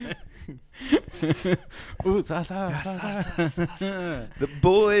Ooh, sa. The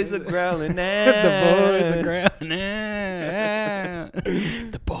boys are growling now. The boys are growling now.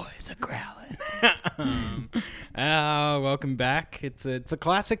 The boys are growling. Welcome back. It's a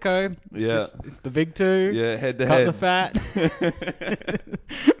classico. It's the big two. Yeah, head to Cut head. the fat.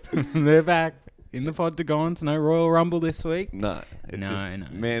 They're back in the Podtagons. No Royal Rumble this week. No. No.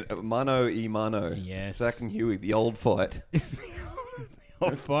 Man, mano y mano. Yes. Zack and Huey, the old fight.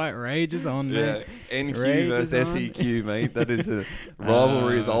 Old fight rages on, Yeah. mate. NQ Rages versus on. SEQ, mate. That is a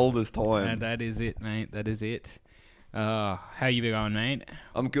rivalry as old as time. And that is it, mate. That is it. How you been going, mate?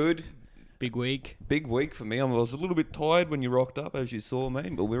 I'm good. Big week. Big week for me. I was a little bit tired when you rocked up, as you saw,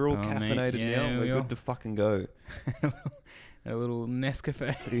 mate. But we're all caffeinated mate, now. yeah, We're we good are. to fucking go. A little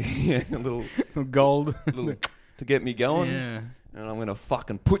Nescafe. Yeah, a little Gold. to get me going. Yeah. And I'm going to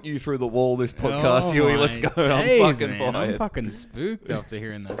fucking put you through the wall this podcast, Huey. Let's go. Days, I'm fucking man. I'm fired. fucking spooked after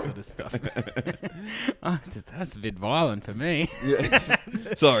hearing that sort of stuff. That's a bit violent for me. Yeah.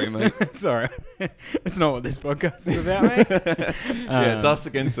 Sorry, mate. Sorry. It's not what this podcast is about, mate. Yeah, it's us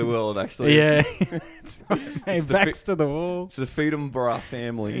against the world, actually. Yeah. It's hey, it's the backs to the wall. It's the Feedhamborough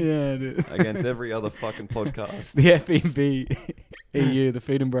family Yeah, dude. against every other fucking podcast. The FEB EU, the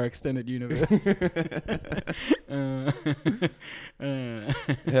Feedingborough Extended Universe.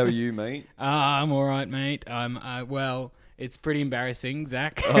 How are you, mate? I'm all right, mate. Well, it's pretty embarrassing,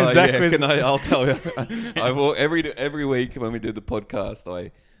 Zach. Oh, Zach yeah, I'll tell you. I walk every week when we do the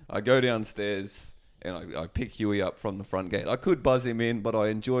podcast, I go downstairs and I pick Huey up from the front gate. I could buzz him in, but I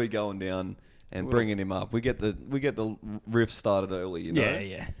enjoy going down and bringing him up. We get the riff started early, you know.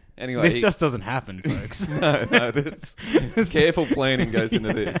 Yeah. Anyway, This just doesn't happen, folks. no. Careful planning goes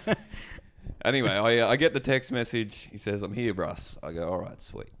into this. Anyway, I get the text message. He says, "I'm here, Bruss." I go, "All right,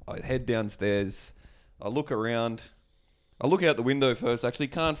 sweet." I head downstairs. I look around. I look out the window first. Actually,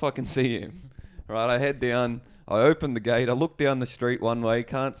 can't fucking see him. Right, I head down. I open the gate. I look down the street one way.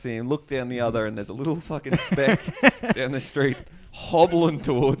 Can't see him. Look down the other, and there's a little fucking speck down the street hobbling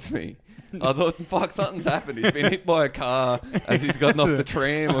towards me. I thought, fuck, something's happened. He's been hit by a car as he's gotten off the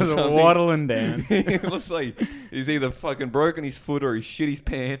tram or something. Waddling down. It looks like he's either fucking broken his foot or he shit his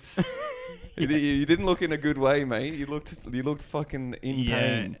pants. You didn't look in a good way, mate. You looked fucking in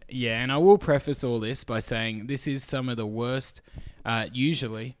pain. Yeah, and I will preface all this by saying this is some of the worst,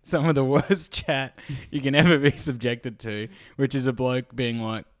 usually some of the worst chat you can ever be subjected to, which is a bloke being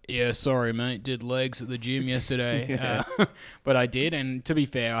like, "Yeah, sorry, mate, did legs at the gym yesterday." Yeah. But I did, and to be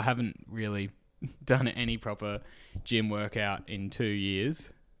fair, I haven't really done any proper gym workout in 2 years.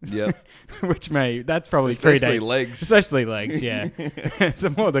 Yep. That's probably Especially predates. legs. Especially legs, yeah. It's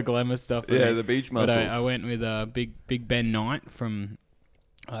more the glamour stuff. for Yeah, me. the beach But muscles. I went with Big Ben Knight from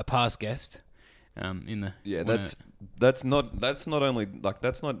past guest. In the Yeah, that's not only like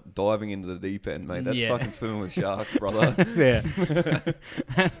that's not diving into the deep end, mate. That's Yeah. fucking swimming with sharks, brother. yeah.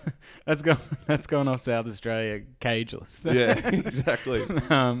 That's gone off South Australia cageless. Yeah, exactly.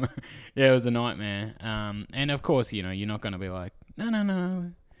 Yeah, it was a nightmare. And of course, you're not going to be like,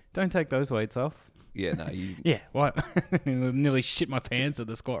 no, don't take those weights off. Yeah, no, you. Yeah, what? Nearly shit my pants at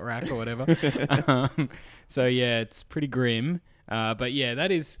the squat rack or whatever. So yeah, it's pretty grim. But yeah,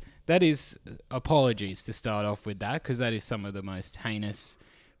 that is apologies to start off with that, because that is some of the most heinous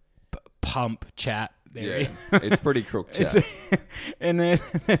pump chat there Yeah, is. it's pretty crook chat. And there's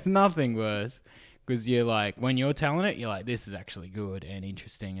nothing worse, because you're like, when you're telling it, you're like, this is actually good and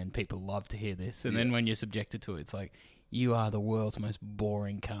interesting and people love to hear this. And then when you're subjected to it, it's like, you are the world's most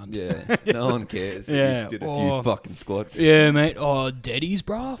boring cunt. Yeah, no one cares. Yeah, Yeah, just did a few or- fucking squats. Yeah, mate. Oh, daddies,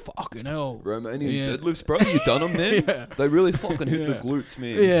 bro. Fucking hell. Romanian Yeah. deadlifts, bro. You done them, man? Yeah. They really fucking hit the Yeah. glutes,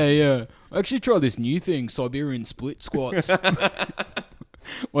 man. Yeah. I actually tried this new thing, Siberian split squats.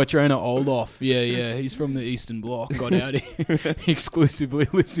 My trainer, Olaf, yeah, he's from the Eastern Bloc, got out here. He exclusively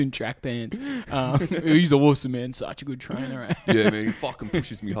lives in track pants. He's awesome, man. Such a good trainer. Yeah, man. He fucking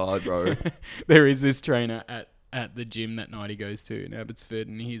pushes me hard, bro. There is this trainer at the gym that night he goes to in Abbotsford,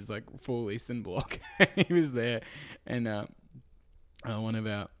 and he's like full Eastern Bloc. He was there, and one of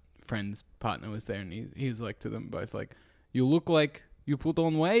our friends' partner was there, and he was like to them both like, "You look like you put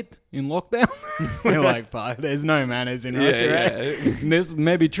on weight in lockdown." We're like, "Fuck, there's no manners in Russia, yeah. right? This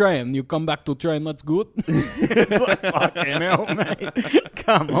maybe train. You come back to train, that's good." It's like, fucking hell, mate.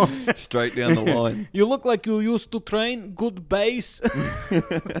 Come on. Straight down the line. You look like you used to train. Good base.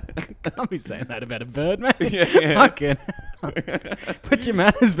 Can't be saying that about a bird, mate. Yeah. Fucking put your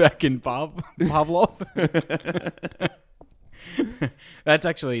manners back in, Pavlov.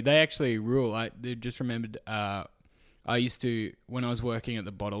 They actually rule. I just remembered. I used to, when I was working at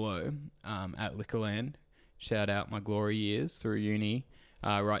the Bottle-O at Liquorland, shout out my glory years through uni.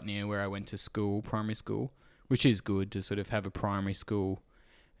 right near where I went to school, primary school, which is good to sort of have a primary school.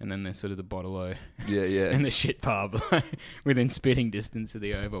 And then there's sort of the Bottle-O Yeah. and the shit pub within spitting distance of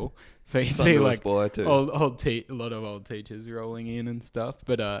the Oval. So you Something see to like aspire to. a lot of old teachers rolling in and stuff.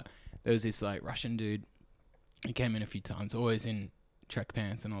 But there was this like Russian dude. He came in a few times, always in track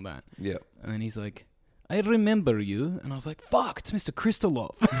pants and all that. Yeah. And then he's like, I remember you. And I was like, fuck, it's Mr.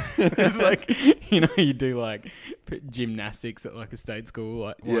 Kristolov. It's like, you do like gymnastics at like a state school,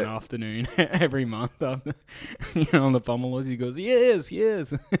 like one afternoon every month after, on the Pommel horse. He goes, yes,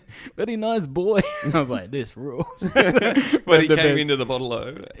 very nice boy. And I was like, this rules. But he came into the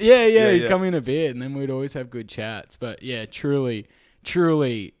Bottle-O. Yeah, he'd come in a bit and then we'd always have good chats. But yeah, truly,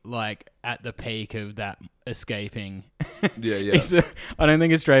 like at the peak of that escaping. Yeah. I don't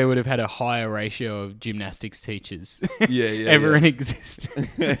think Australia would have had a higher ratio of gymnastics teachers ever in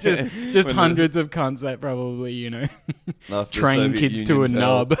existence. just hundreds of cunts that probably, train kids to a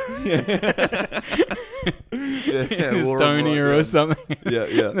nub. Estonia or something.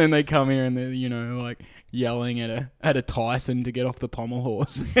 Yeah. Then they come here and they're, like yelling at a Tyson to get off the pommel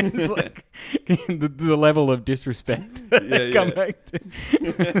horse. It's like the level of disrespect they come back to.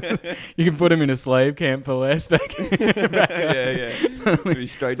 You can put them in a slave camp for less back Yeah. Be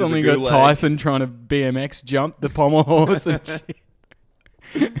straight to the Something got gulag. Tyson trying to BMX jump the pommel horse and shit.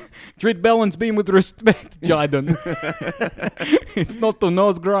 Treat balance beam with respect, Jayden. It's not the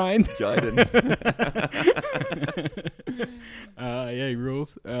nose grind. Jayden. Yeah, he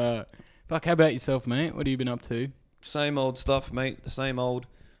rules. Fuck, how about yourself, mate? What have you been up to? Same old stuff, mate. The same old.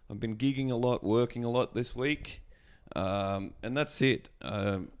 I've been gigging a lot, working a lot this week. And that's it.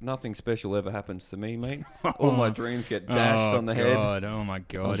 Nothing special ever happens to me, mate. All my dreams get dashed on the head. Oh my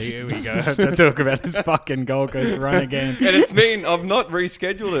god, here we go. To talk about this fucking Gold Coast run again. And I've not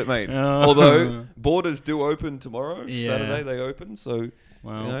rescheduled it, mate. Although borders do open tomorrow. Yeah. Saturday they open, so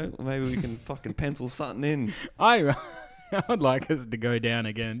Well, maybe we can fucking pencil something in. I would like us to go down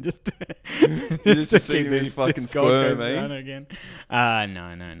again, just to to see keep me this fucking Gold squirm, Coast eh? run again.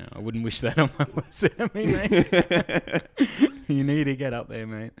 No. I wouldn't wish that on my worst enemy, mate. You need to get up there,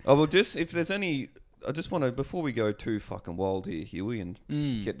 mate. Oh well, if there's any, I just want to, before we go too fucking wild here, Huey, and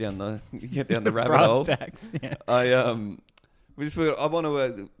get down the rabbit brass hole. tacks, yeah. I want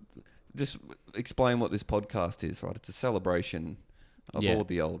to just explain what this podcast is. Right, it's a celebration of all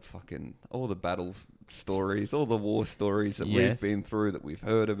the battle stories, all the war stories that we've been through, that we've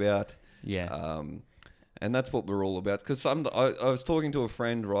heard about. Yeah. And that's what we're all about. Because I was talking to a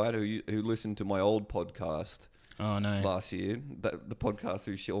friend, right, who listened to my old podcast. Oh no. Last year, the podcast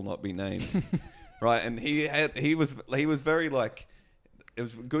who shall not be named, right? And he was very like, it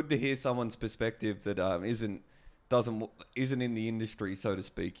was good to hear someone's perspective that isn't in the industry, so to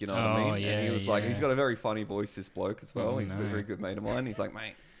speak. You know what I mean? Yeah, and he was like, he's got a very funny voice, this bloke as well. He's a very good mate of mine. He's like,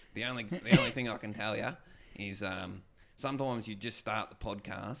 mate, the only thing I can tell you is sometimes you just start the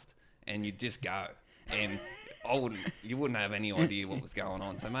podcast and you just go, and you wouldn't have any idea what was going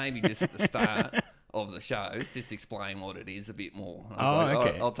on. So maybe just at the start of the shows, just explain what it is a bit more. I was like,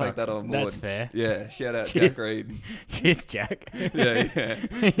 okay. I'll take that on board. That's fair. Yeah, shout out Cheers. Jack Reed. Cheers, Jack. Yeah.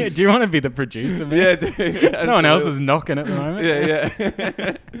 Do you want to be the producer, man? Yeah, dude, no one else is knocking at the moment.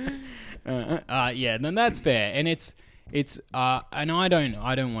 Yeah. Yeah, then that's fair, and it's and I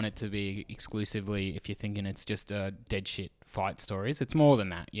don't want it to be exclusively, if you're thinking it's just dead shit fight stories. It's more than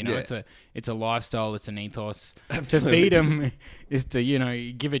that, It's a lifestyle. It's an ethos. Absolutely. To feed them is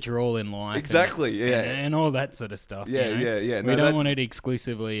to give it your all in life. Exactly. and all that sort of stuff. Yeah. We don't want it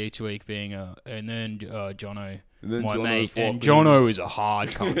exclusively each week being and then Jono. And then My Jono mate, fucking- and Jono is a hard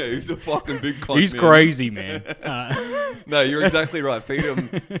cunt. Yeah, he's a fucking big cunt. He's man. crazy, man. No, you're exactly right.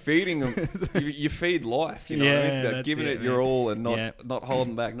 Feeding them. You feed life. You know, what I mean? It's Yeah, about that's giving it, it your man. all and Yeah. not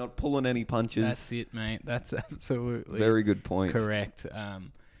holding back, not pulling any punches. That's it, mate. That's absolutely Very good point. correct.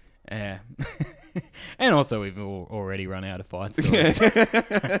 Yeah. And also, we've already run out of fight stories.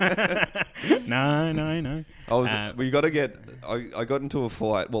 No. We got to get. I got into a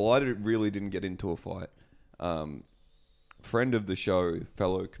fight. Well, really didn't get into a fight. Friend of the show,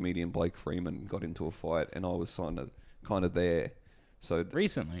 fellow comedian Blake Freeman, got into a fight, and I was kind of there. So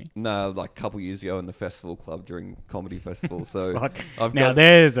Recently. no, like a couple years ago in the festival club during comedy festival. So Fuck. Now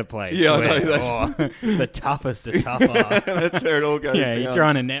there's a place Yeah, I where know, the toughest are tougher. that's where it all goes. Yeah, down. you're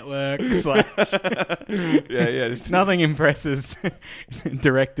trying to network. Yeah. Nothing impresses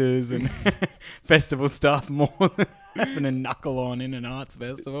directors and festival staff more than having a knuckle on in an arts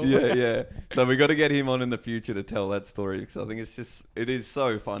festival. Yeah. So we got to get him on in the future to tell that story, because I think it is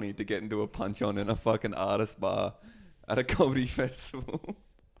so funny to get into a punch on in a fucking artist bar at a comedy festival.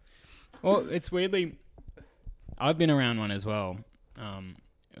 Well, it's weirdly, I've been around one as well,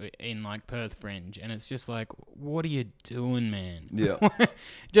 in like Perth Fringe, and it's just like, what are you doing, man? Yeah.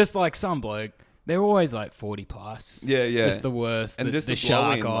 Just like some bloke. They're always like 40 plus. Yeah, yeah. Just the worst. And the, just the to blow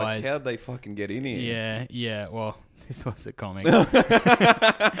shark in, eyes. like, how'd they fucking get in here? Yeah, yeah. Well, this was a comic. Yeah,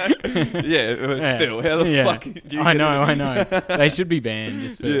 but still, how the fuck? Did you I get know. They should be banned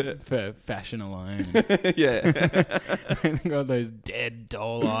just Yeah. for fashion alone. Yeah. They've got those dead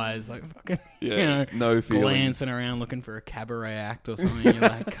doll eyes, like fucking, Yeah. you know, No feeling. glancing around looking for a cabaret act or something. You're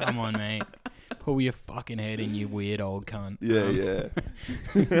like, come on, mate. Pull your fucking head in, you weird old cunt. Yeah, yeah.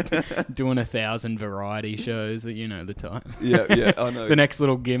 Doing 1,000 variety shows, you know the type. Yeah, I know. The next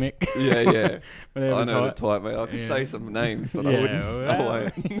little gimmick. Yeah, yeah. I Whatever's know hot. the type, mate. I could Yeah. say some names, but Yeah, I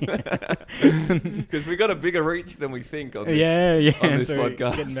won't. Because we got a bigger reach than we think on this, on this Sorry,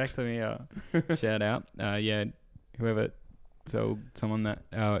 podcast. Getting back to me, shout out. Yeah, whoever told someone that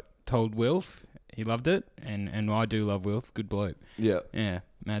told Wilf, he loved it, and I do love Wilf. Good bloke. Yeah, Yeah,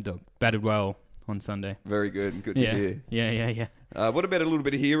 mad dog. Batted well on Sunday. very good. Good Yeah, to hear. yeah. What about a little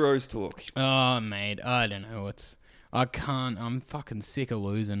bit of heroes talk? Oh, mate, I don't know. I'm fucking sick of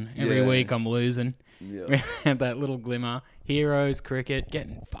losing. Every Yeah. week I'm losing. Yeah. We had that little glimmer. Heroes, cricket,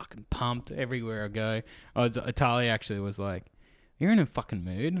 getting fucking pumped everywhere I go. Italia actually was like, "You're in a fucking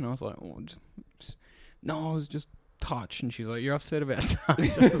mood," and I was like, "No, I was just touch." And she's like, "You're upset about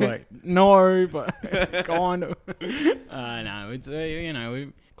touch." I was like, "No, but kind of." No, it's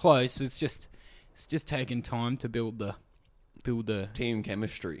we're close. It's just taking time to build the Team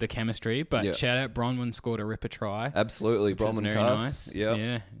chemistry. the chemistry. But Yeah. shout out, Bronwyn scored a ripper try. Absolutely, Which was Bromman very Cass. nice.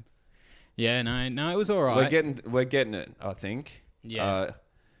 Yeah. Yeah. No, it was all right. We're getting it. I think. Yeah.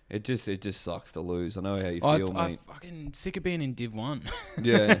 It just sucks to lose. I know how you I'm feel, mate. fucking sick of being in Div 1.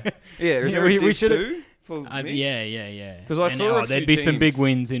 Yeah. Yeah. Is Yeah, there we a Div should've- 2 for mixed? Yeah. 'Cause I saw a there'd few be some big teams.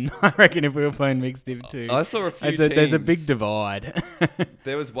 wins in, I reckon, if we were playing mixed Div 2. I saw a few There's a big teams. divide.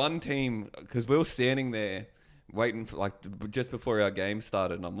 There was one team because we were standing there waiting for just before our game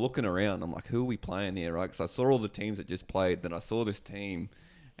started, and I'm looking around. I'm like, who are we playing here, right? Because I saw all the teams that just played. Then I saw this team,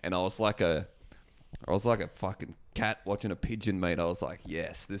 and I was like a fucking cat watching a pigeon, mate. I was like,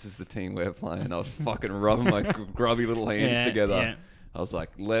 yes, this is the team we're playing. I was fucking rubbing my grubby little hands together. Yeah. I was like,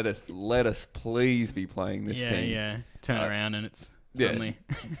 let us please be playing this team. Yeah. Turn around and it's Yeah. suddenly.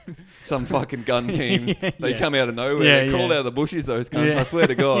 Some fucking gun team. Yeah, They yeah. come out of nowhere. Yeah, they crawled yeah. out of the bushes, those cunts. Yeah. I swear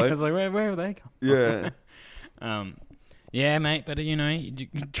to I God. was like, where have they come? Yeah. Yeah, mate, but you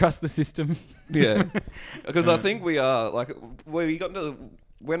trust the system. Yeah, because I think we are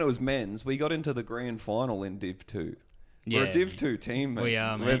when it was men's, we got into the grand final in Div 2. We're a Yeah, Div mate. 2 team, mate. We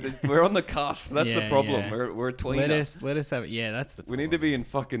are, mate. We're on the cusp. That's the Yeah, problem. yeah. We're a tweener. Let us have it. Yeah, that's the. We need to be in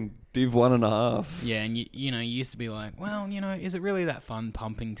fucking Div 1.5. Yeah, and you used to be like, well, is it really that fun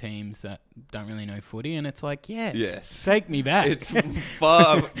pumping teams that don't really know footy? And it's like, Yes. take me back. It's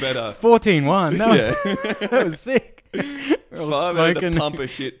far better. 14-1. Yeah. That was sick. We're all Far better to smoking. pump a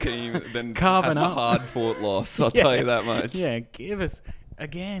shit teom than Carving have a up. hard fought loss. I'll tell you that much. Yeah, give us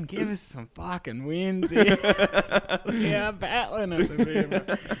some fucking wins here. Yeah, battling at the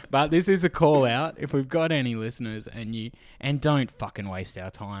bit. But this is a call out. If we've got any listeners and don't fucking waste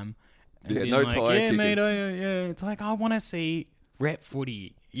our time. And Yeah, being no like, tire yeah, mate, kickers. yeah. It's like, I want to see rep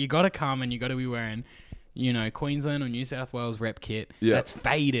footy. You got to come and you got to be wearing, Queensland or New South Wales rep kit. Yeah. That's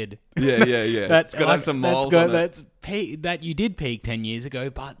faded. Yeah. It's got to have some miles on it. That you did peak 10 years ago,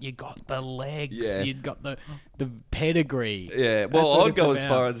 but you got the legs. Yeah. You got the pedigree. Yeah, That's well, what I'd it's go as about.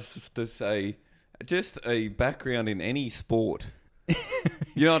 far as to say just a background in any sport.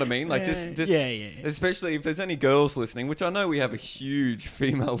 You know what I mean? Like just yeah. especially if there's any girls listening, which I know we have a huge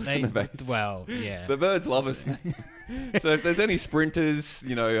female listener base. Well, yeah. The birds love us, mate. So if there's any sprinters,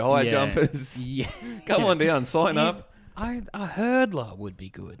 high Yeah. jumpers, Yeah. come on down, sign up. A hurdler would be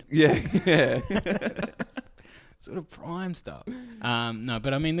good. Yeah. Sort of prime stuff. No,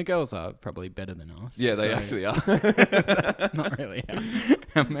 but I mean, the girls are probably better than us. Yeah, they so actually are. that's not really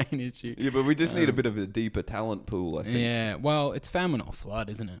our main issue. Yeah, but we just need a bit of a deeper talent pool, I think. Yeah, well, it's famine or flood,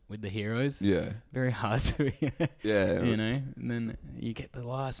 isn't it, with the heroes? Yeah. Very hard to, Yeah. and then you get the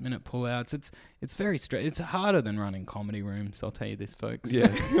last minute pullouts. It's very straight. It's harder than running comedy rooms, I'll tell you this, folks. Yeah.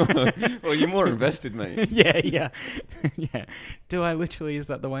 Well, you're more invested, mate. yeah. Is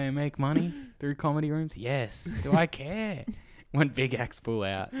that the way I make money? Through comedy rooms? Yes. Do I care when big acts pull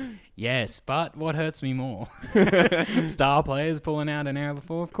out? Yes, but what hurts me more? Star players pulling out an hour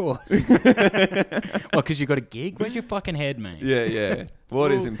before? Of course. Well, because you got a gig? Where's your fucking head, mate? Yeah.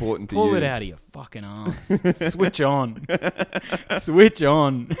 What is important to you? Pull it out of your fucking ass. Switch on. Switch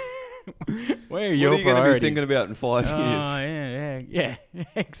on. Where are your What are you going to be priorities? thinking about in 5 years? Oh, yeah,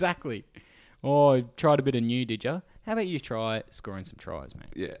 exactly. Oh, tried a bit of new, did you? How about you try scoring some tries, mate?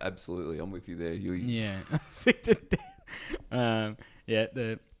 Yeah, absolutely. I'm with you there, Huey. Yeah. Sick to death. Yeah,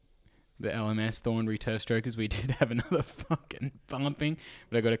 the LMS Thornbury Turf Strokers, we did have another fucking bumping,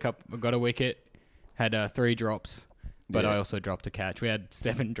 but I got a wicket, had 3 drops, but I also dropped a catch. We had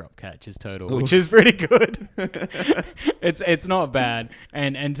 7 drop catches total, which is pretty good. It's not bad,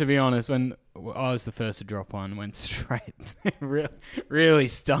 and to be honest, when I was the first to drop one, went straight, really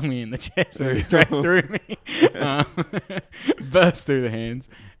stung me in the chest, went straight through me, burst through the hands,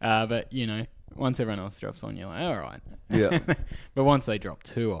 but you know. Once everyone else drops on, you're like, all right. Yeah. But once they dropped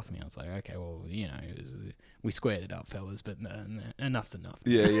 2 off me, I was like, okay, well, you know, we squared it up, fellas, but enough's enough.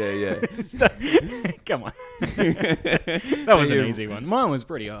 Yeah. Come on. That was an easy one. Mine was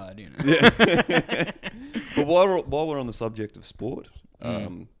pretty hard, you know. Yeah. But while we're on the subject of sport,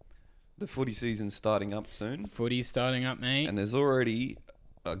 the footy season's starting up soon. Footy's starting up, mate. And there's already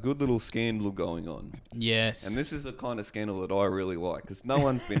a good little scandal going on. Yes. And this is the kind of scandal that I really like because no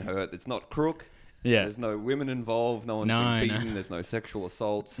one's been hurt. It's not crook. Yeah. There's no women involved. No one's been beaten. No. There's no sexual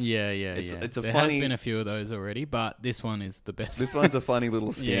assaults. Yeah. It's a there funny... has been a few of those already, but this one is the best. This one's a funny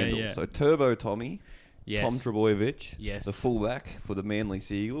little scandal. Yeah. So Turbo Tommy, yes. Tom Trbojevic, yes. the fullback for the Manly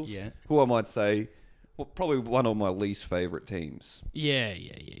Seagulls, yeah. who I might say, well, probably one of my least favourite teams. Yeah.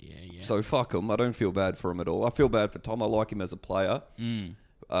 So fuck him. I don't feel bad for him at all. I feel bad for Tom. I like him as a player.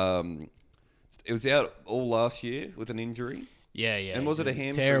 It was out all last year with an injury. Yeah. And was it a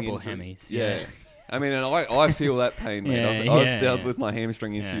hamstring terrible injury? hammies. Yeah. I mean, and I feel that pain, man. I've dealt with my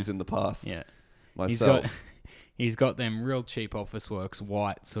hamstring issues in the past. Yeah. Myself. He's got them real cheap Officeworks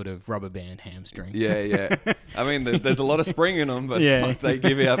white sort of rubber band hamstrings. Yeah. I mean, there's a lot of spring in them, but fuck, they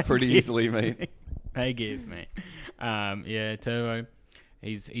give out pretty easily, mate. They give, mate. Turbo.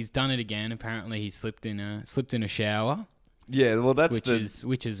 He's done it again. Apparently, he slipped in a shower. Yeah, well, that's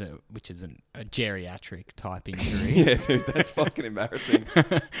which is a geriatric type injury. Yeah, dude, that's fucking embarrassing.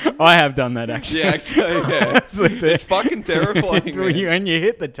 I have done that actually. Yeah, actually, yeah. It's fucking terrifying. When you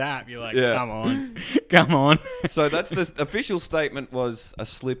hit the tap, you're like, come on. So that's the official statement was a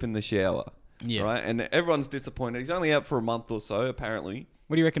slip in the shower. Yeah. Right, and everyone's disappointed. He's only out for a month or so, apparently.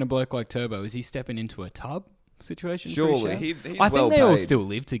 What do you reckon a bloke like Turbo is he stepping into a tub situation? Surely, he's I think well they paid. all still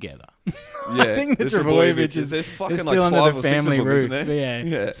live together. Yeah, I think the Trbojevic there's fucking still like under 5 the or 6 family of them, roof. isn't there?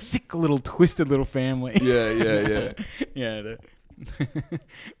 Yeah, sick little twisted little family. Yeah. Yeah,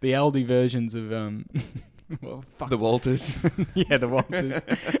 the Aldi versions of well, fuck. The Walters. Yeah, the Walters.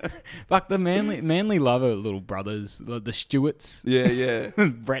 Fuck the Manly Lover little brothers, the Stewarts. Yeah.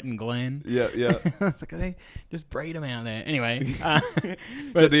 Brett and Glenn. Yeah. Like they just breed them out there. Anyway,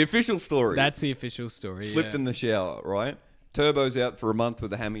 so the official story. That's the official story. Slipped in the shower, right? Turbo's out for a month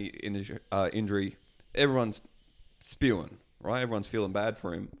with a hammy injury. Everyone's spewing, right? Everyone's feeling bad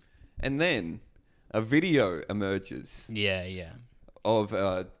for him. And then a video emerges. Yeah. Of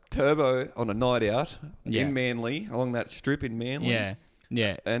Turbo on a night out in Manly, along that strip in Manly.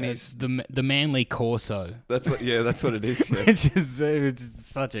 Yeah. And he's the Manly Corso. That's what it is. Yeah. It's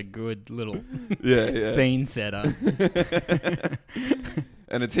just such a good little scene setter.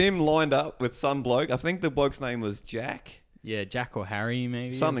 And it's him lined up with some bloke. I think the bloke's name was Jack. Yeah, Jack or Harry,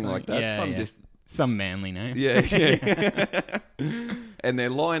 maybe. Something like that. Yeah, some manly name. Yeah. And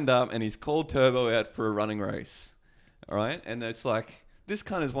they're lined up, and he's called Turbo out for a running race. All right? And it's like, this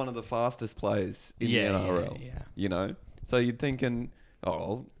cunt is one of the fastest players in the NRL. Yeah. You know? So you're thinking,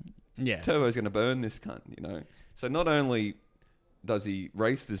 Turbo's going to burn this cunt, you know? So not only does he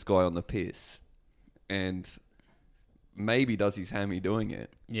race this guy on the piss, and maybe does his hammy doing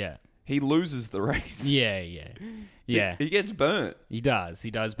it. Yeah. He loses the race. Yeah. He gets burnt. He does.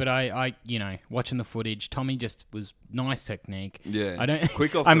 But I watching the footage, Tommy just was nice technique. Yeah. I don't.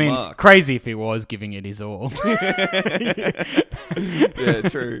 Quick off I the mean, mark. crazy if he was giving it his all. Yeah,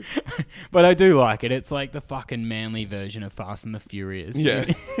 true. But I do like it. It's like the fucking Manly version of Fast and the Furious.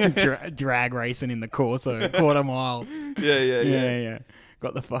 Yeah. Drag racing in the Corso, quarter mile. Yeah.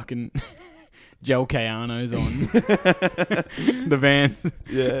 Got the fucking Gel Cayanos on. The vans.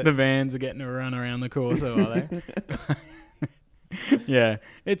 Yeah. The vans are getting a run around the Corso, are they? Yeah,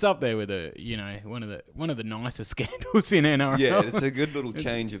 it's up there with one of the nicest scandals in NRL. Yeah, it's a good little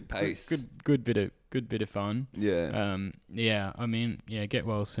change of pace. Good bit of fun. Yeah. I mean, get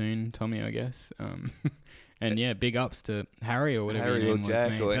well soon, Tommy, I guess. And big ups to Harry or whatever. Harry or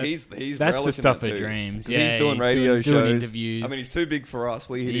Jack, was, he's that's the stuff of dreams. Yeah, he's doing radio shows, doing interviews. I mean, he's too big for us.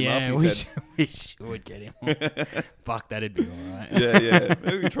 We hit him up. We should get him on. Fuck, that'd be all right. Yeah.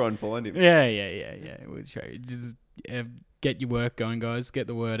 Maybe try and find him. Yeah. We'll try. Just get your work going, guys. Get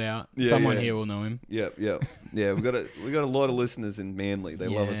the word out. Someone here will know him. Yep. Yeah, we got a lot of listeners in Manly. They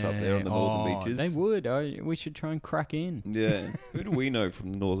love us up there on the northern beaches. They would. We should try and crack in. Yeah. Who do we know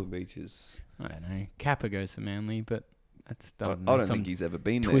from the northern beaches? I don't know. Kappa goes to Manly, but that's I don't think he's ever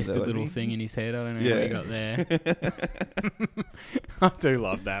been there. Twisted though, little thing in his head. I don't know what he got there. I do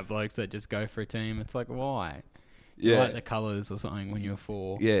love that blokes that just go for a team. It's like, why? You like the colours or something when you were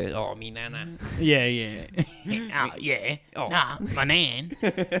 4. Yeah. Oh, me nana. Yeah. Oh, yeah. Oh. Nah, my nan.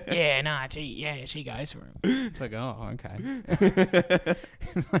 Yeah, nah, she goes for him. It's like, oh, okay.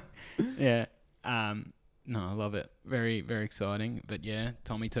 Yeah. No, I love it. Very, very exciting. But yeah,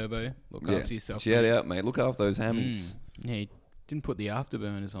 Tommy Turbo, look after yourself. Shout out, mate. Look after those hammies. Yeah, he didn't put the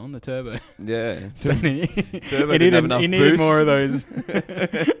afterburners on the turbo. Yeah. So Turbo didn't have enough he needed boost. more of those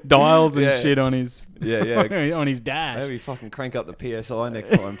dials and shit on his on his dash. Maybe fucking crank up the PSI next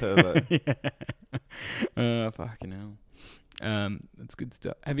time, Turbo. Fucking hell. That's good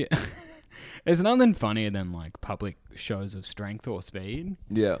stuff. Have you? There's nothing funnier than like public shows of strength or speed.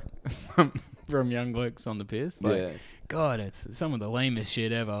 Yeah. From young blokes on the piss. Like, God, it's some of the lamest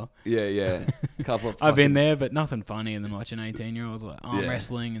shit ever. Yeah. A couple of I've been there, but nothing funnier than watching 18-year-olds like arm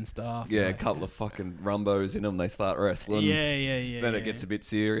wrestling and stuff. Yeah, like, a couple of fucking rumbos in them. They start wrestling. Yeah. Then it gets a bit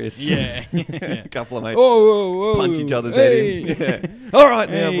serious. Yeah. A couple of mates whoa, punch each other's head in. Yeah. All right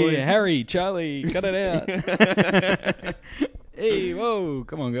now, boys. Harry, Charlie, cut it out. Hey, whoa,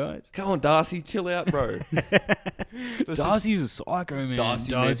 come on, guys. Come on, Darcy, chill out, bro. Darcy's a psycho, man.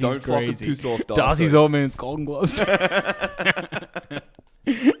 Darcy's crazy. don't fucking piss off, Darcy. Darcy's old man's golden gloves.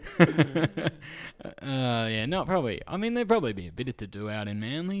 Not probably. I mean, there'd probably be a bit to do out in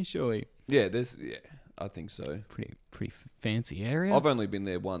Manly, surely. Yeah, I think so. Pretty fancy area. I've only been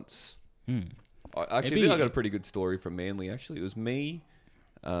there once. I think I got a pretty good story from Manly. Actually, it was me.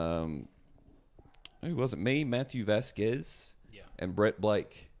 Who was it? Me, Matthew Vasquez, and Brett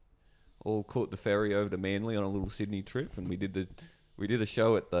Blake, all caught the ferry over to Manly on a little Sydney trip, and we did a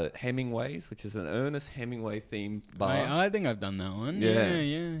show at the Hemingways, which is an Ernest Hemingway themed bar. I think I've done that one. Yeah.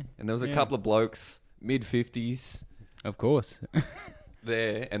 And there was a couple of blokes, mid-50s. Of course.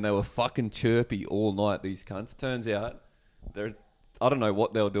 There, and they were fucking chirpy all night, these cunts. Turns out, I don't know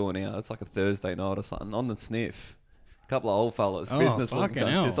what they were doing out. It's like a Thursday night or something, on the sniff. Couple of old fellas, business looking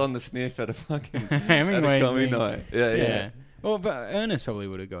cunts, just on the sniff at a fucking Hemingway night. Yeah. Well, but Ernest probably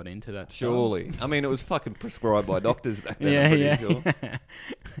would have got into that. Surely. I mean, it was fucking prescribed by doctors back then. I'm pretty sure.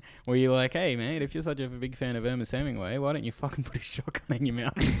 Were you like, hey, mate, if you're such a big fan of Ernest Hemingway, why don't you fucking put a shotgun in your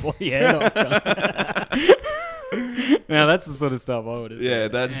mouth and blow your head off? Now, that's the sort of stuff I would have said. Yeah,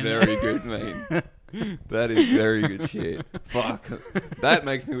 that's very good, mate. That is very good shit. Fuck. That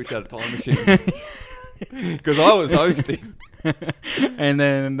makes me wish I had a time machine. Because I was hosting. And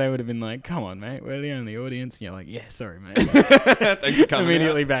then they would have been like, come on, mate, we're the only audience. And you're like, yeah, sorry, mate. Thanks for coming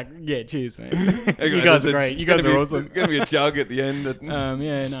Immediately out. Back. Yeah, cheers, mate. You guys are great. You guys are awesome. Going to be a jug at the end. No.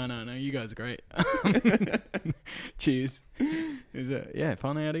 You guys are great. Cheers.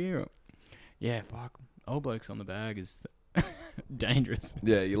 Fun out of Europe. Yeah, fuck. Old blokes on the bag is dangerous.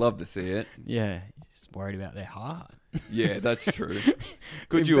 Yeah, you love to see it. Yeah, just worried about their heart. Yeah, that's true.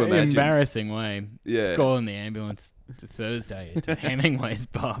 Could you imagine? Embarrassing way. Yeah. Calling the ambulance Thursday to Hemingway's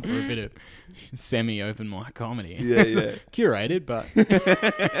bar for a bit of semi-open mic comedy. Yeah. Curated, but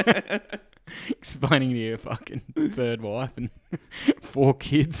explaining to your fucking third wife and 4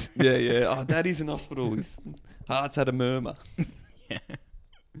 kids. Yeah. Oh, Daddy's in hospital. His heart's had a murmur. Yeah.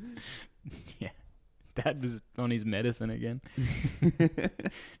 Dad was on his medicine again.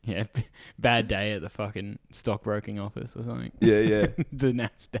 Yeah, bad day at the fucking stockbroking office or something. Yeah. The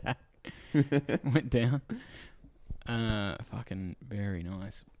NASDAQ went down. Fucking very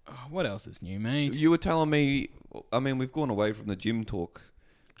nice. Oh, what else is new, mate? You were telling me, I mean, we've gone away from the gym talk,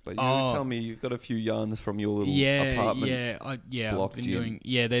 but you were telling me you've got a few yarns from your little apartment block I've been gym.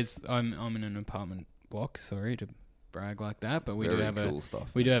 I'm in an apartment block, sorry to brag like that, but we Very do have cool stuff.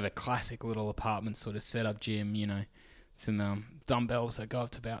 We do have a classic little apartment sort of setup gym, you know, some dumbbells that go up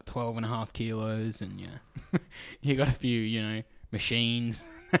to about 12.5 kilos, and you got a few, you know, machines,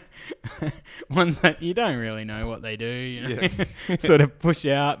 ones that you don't really know what they do, you know, sort of push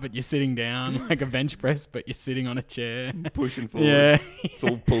out, but you're sitting down, like a bench press, but you're sitting on a chair, pushing forward. Yeah, it's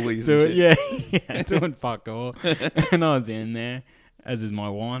all pulleys. do and it, shit. yeah, doing fuck all. And I was in there, as is my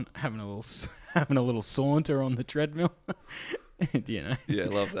want, having a little saunter on the treadmill. You know. Yeah,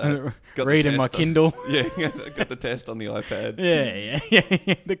 love that. Reading my Kindle. Yeah, got the test on the iPad. Yeah.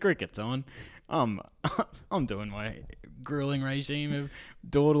 The cricket's on. I'm doing my grueling regime of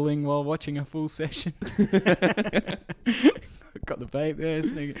dawdling while watching a full session. Got the vape there,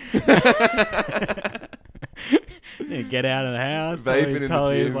 sneaking. Yeah, get out of the house. Vaping in the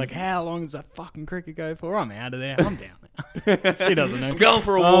Talia's gym. like, how long does that fucking cricket go for? I'm out of there. I'm down now. She doesn't know. I'm going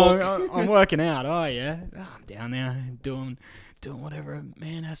for a Oh, walk. I'm working out. Oh, yeah. Oh, I'm down there doing whatever a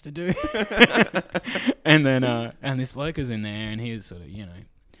man has to do. And then, and this bloke was in there, and he was sort of,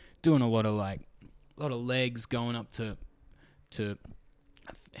 doing a lot of legs going up to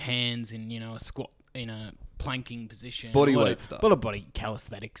hands in, a squat, in a planking position. Body a lot weight of, stuff. A lot of body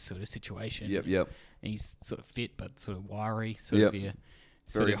calisthenics sort of situation. Yep. And he's sort of fit, but sort of wiry. Sort Yep. of your...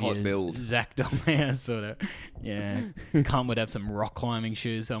 Very hot build. Zach Dolmea sort of, Cunt would have some rock climbing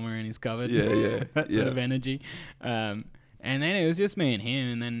shoes somewhere in his cupboard. Yeah. That sort of energy. And then it was just me and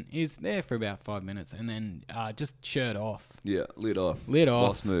him, and then he's there for about 5 minutes, and then just shirt off. Yeah, lid off.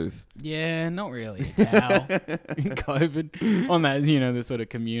 Boss move. Yeah, not really. A towel. COVID. On that, the sort of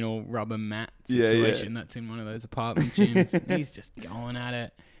communal rubber mat situation that's in one of those apartment gyms. And he's just going at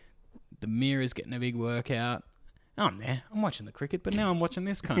it. The mirror's getting a big workout. I'm there. I'm watching the cricket, but now I'm watching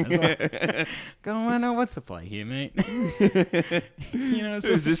this kind as well. Going, well, no, what's the play here, mate?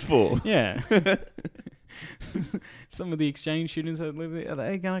 Who's this for? Yeah. Some of the exchange students that live there, are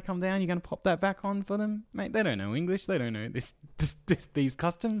they going to come down? You're going to pop that back on for them? Mate, they don't know English. They don't know these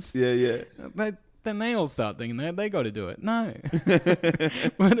customs. Yeah. Then they all start thinking they got to do it. No.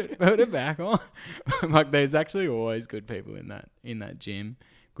 put it back on. Like, there's actually always good people in that gym,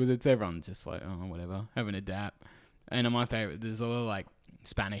 because it's everyone just like, oh, whatever, having a dap. And my favourite, there's a lot of like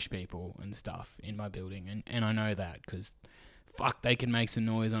Spanish people and stuff in my building, and I know that because fuck, they can make some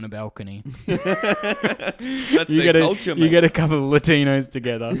noise on a balcony. That's their culture, man. You get a couple of Latinos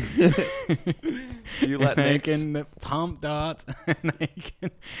together. You Latinx. They can pump darts,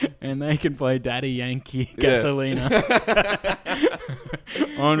 and they can play Daddy Yankee Gasolina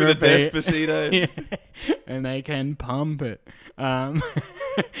on With repeat. a Despacito. Yeah. And they can pump it. I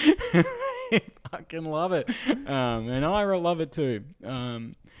fucking love it. And Ira love it too.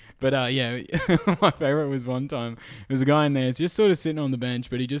 But my favourite was one time, there was a guy in there, it's just sort of sitting on the bench,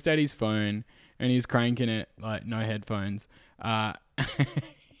 but he just had his phone and he's cranking it, like no headphones. And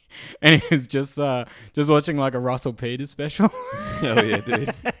he was just watching like a Russell Peters special. Oh yeah,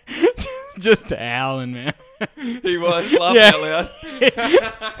 dude. just howling, man. He was laughing out loud.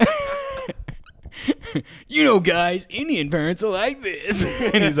 Guys, Indian parents are like this.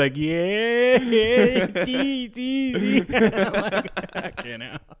 And he's like, yeah. I'm like, fucking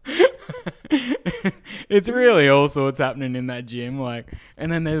hell. It's really all sorts happening in that gym. Like,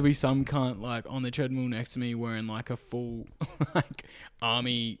 and then there'll be some cunt like on the treadmill next to me wearing like a full like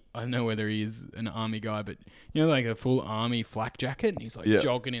army. I don't know whether he is an army guy, but like a full army flak jacket, and he's like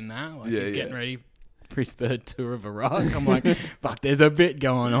jogging in that, like he's getting ready for his third tour of Iraq. I'm like, fuck, there's a bit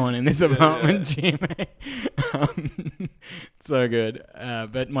going on in this apartment gym. So good.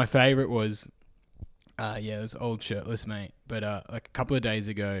 But my favourite was, it was old shirtless mate. But like a couple of days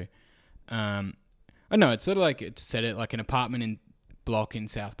ago, I know it's sort of like it's set at like an apartment block in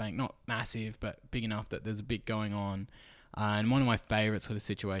South Bank, not massive, but big enough that there's a bit going on. And one of my favourite sort of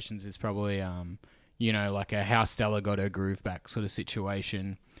situations is probably, like a how Stella got her groove back sort of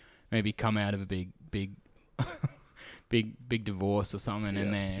situation. Maybe come out of a big divorce or something,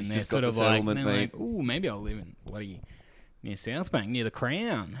 and they're sort of like, ooh, maybe I'll live in bloody near South Bank, near the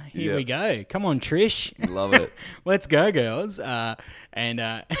Crown. Here we go. Come on, Trish. Love it. Let's go, girls. And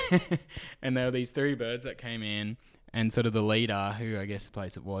there were these three birds that came in, and sort of the leader, who I guess the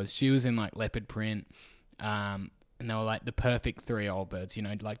place it was, she was in like leopard print, and they were like the perfect three old birds,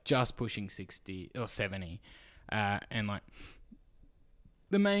 like just pushing 60 or 70, and like.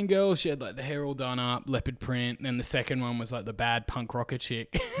 The main girl, she had like the hair all done up, leopard print. And then the second one was like the bad punk rocker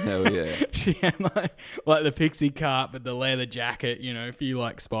chick. Hell yeah. She had like the pixie cut, but the leather jacket, a few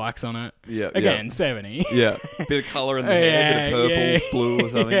like spikes on it. Yeah. Again, 70. Yeah. Bit of colour in the hair, bit of purple, blue or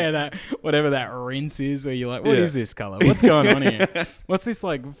something. Yeah, whatever that rinse is, where you're like, what is this colour? What's going on here? What's this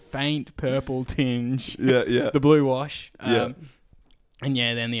like faint purple tinge? Yeah. The blue wash. And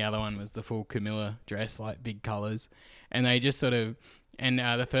then the other one was the full Camilla dress, like big colours. And they just sort of... And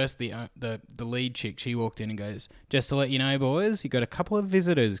the lead chick, she walked in and goes, just to let you know, boys, you got a couple of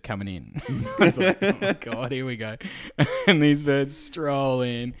visitors coming in. I was like, oh, God, here we go. And these birds stroll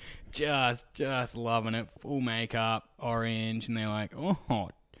in, just loving it, full makeup, orange. And they're like, oh,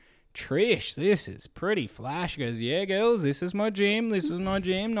 Trish, this is pretty flash. She goes, yeah, girls, this is my gym.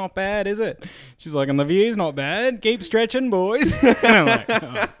 Not bad, is it? She's like, and the view's not bad. Keep stretching, boys. And I'm like,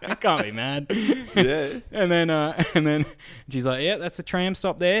 oh, I can't be mad. Yeah. And then she's like, yeah, that's a tram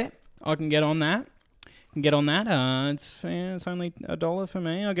stop there. I can get on that. It's only $1 for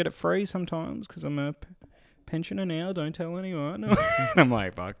me. I get it free sometimes because I'm a pensioner now, don't tell anyone. And I'm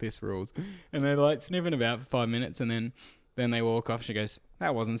like, fuck, this rules. And they're like sniffing about for 5 minutes, and then they walk off. She goes,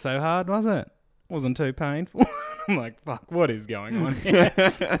 that wasn't so hard, was it? Wasn't too painful. I'm like, fuck, what is going on here?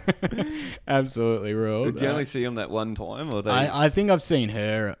 Absolutely ruled. Did you only see them that one time? Or they... I think I've seen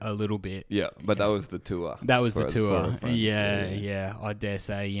her a little bit. Yeah, but that was the tour. That was the tour. Friends, Yeah. I dare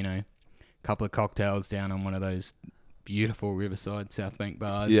say, a couple of cocktails down on one of those beautiful Riverside South Bank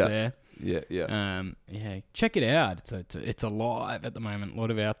bars there. Yeah. Check it out. It's alive at the moment. A lot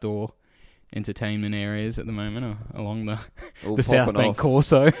of outdoor entertainment areas at the moment along the South Bank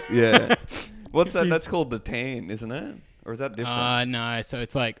Corso. Yeah. What's that? That's called the Tan, isn't it? Or is that different? No. So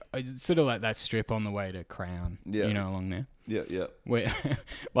it's sort of like that strip on the way to Crown. Yeah. Along there. Yeah. Where,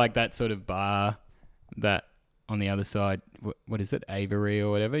 like that sort of bar that on the other side, what is it? Avery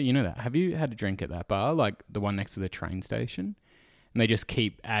or whatever. You know that? Have you had a drink at that bar? Like the one next to the train station? And they just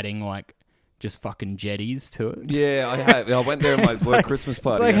keep adding like just fucking jetties to it. Yeah, I have. I went there in my work Christmas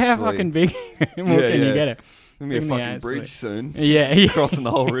party. It's like, how fucking big more can you get it? Give me a fucking bridge soon. Yeah. Crossing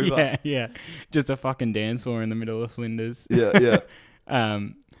the whole river. Yeah. Just a fucking dance floor in the middle of Flinders. Yeah.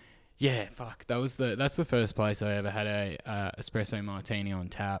 Yeah, fuck. That's the first place I ever had a espresso martini on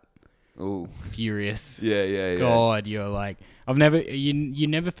tap. Ooh. Furious. Yeah. God, you're like, you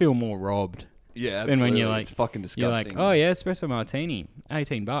never feel more robbed. Yeah, absolutely. Than when you're like, it's fucking disgusting. You're like, oh yeah, espresso martini,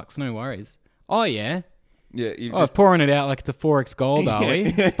 $18, no worries. Oh yeah. Yeah, pouring it out like it's a 4X gold, are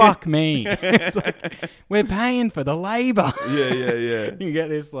we? Fuck me. It's like, we're paying for the labour. Yeah. You get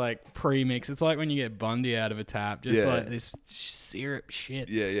this like premix. It's like when you get Bundy out of a tap, just like this syrup shit.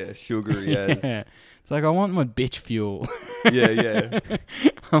 Yeah, sugary as. Yeah. It's like, I want my bitch fuel. Yeah.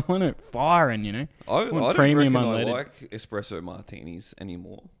 I want it firing, I don't premium reckon unleaded. I like espresso martinis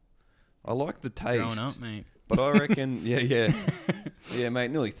anymore. I like the taste. Growing up, mate. But I reckon, yeah,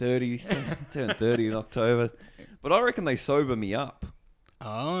 mate, nearly 30, turned 30 in October. But I reckon they sober me up.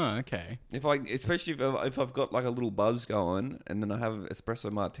 Oh, okay. Especially if I've got like a little buzz going, and then I have an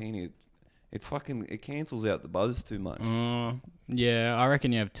espresso martini, it cancels out the buzz too much. Oh, yeah. I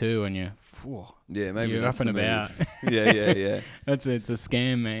reckon you have two, and maybe you're up and about. Yeah. It's a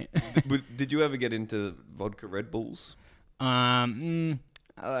scam, mate. Did you ever get into vodka Red Bulls?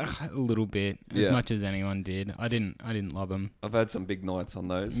 A little bit, as much as anyone did. I didn't love them. I've had some big nights on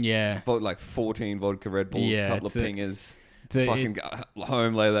those. Yeah, like 14 vodka Red Bulls, a couple of pingers. Fucking go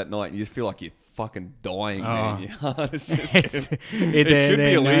home later that night, and you just feel like you're fucking dying, man. Your heart is just it should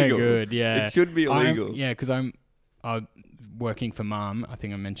be illegal. No good, yeah, it should be illegal. Because I'm working for Mum. I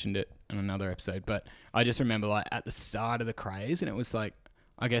think I mentioned it in another episode, but I just remember like at the start of the craze, and it was like,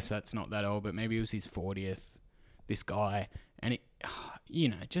 I guess that's not that old, but maybe it was his 40th. This guy, and it.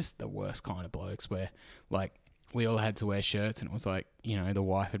 Just the worst kind of blokes where, like, we all had to wear shirts, and it was like, the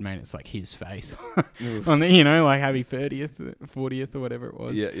wife had made it's like his face on the, like happy 40th or whatever it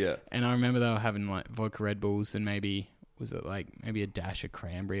was. Yeah. And I remember they were having like vodka Red Bulls, and maybe a dash of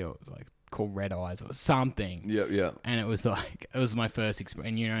cranberry, or it was like called Red Eyes or something. Yeah. And it was my first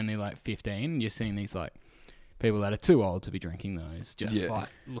experience. And you're only like 15, and you're seeing these like people that are too old to be drinking those, just like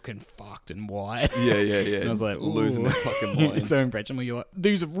looking fucked and white. Yeah. And I was like, losing their fucking minds. So impressionable. You're like,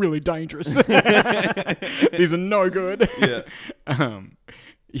 these are really dangerous. These are no good. Yeah.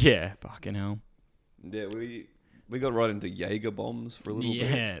 Yeah, fucking hell. Yeah, we got right into Jaeger bombs for a little bit.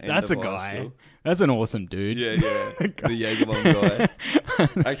 Yeah, that's a guy. School. That's an awesome dude. Yeah. The Jaeger bomb guy.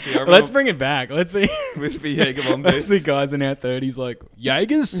 Actually, let's bring it back. Let's be Jaeger bomb. Let's be guys in our 30s like,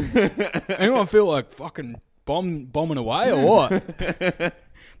 Jaegers? Anyone feel like fucking bombing away or what?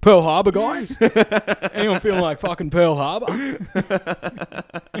 Pearl Harbor guys? Anyone feeling like fucking Pearl Harbor?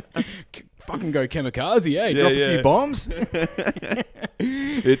 Fucking go kamikaze, drop a few bombs.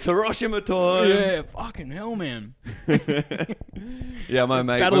 It's Hiroshima time. Yeah, fucking hell, man. Yeah, my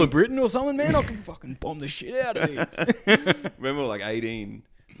mate. Battle of Britain or something, man. I can fucking bomb the shit out of these. Remember, we were like 18,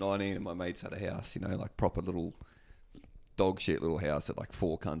 19, and my mates had a house, like proper little dog shit little house that like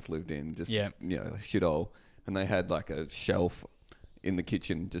 4 cunts lived in. Just, shithole. And they had like a shelf in the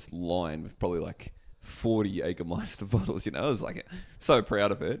kitchen just lined with probably like 40 Jägermeister bottles. I was like so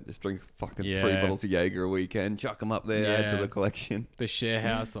proud of it. Just drink fucking 3 bottles of Jaeger a weekend, chuck them up there, add to the collection. The share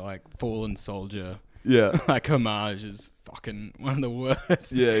house, like Fallen Soldier. Yeah. Like homage is fucking one of the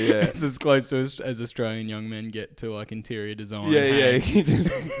worst. Yeah. It's as close to as Australian young men get to like interior design. Yeah.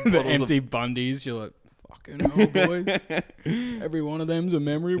 The empty Bundies, you're like, fucking hell, boys. Every one of them's a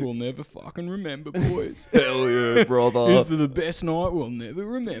memory we'll never fucking remember, boys. Hell yeah, brother. This is the best night we'll never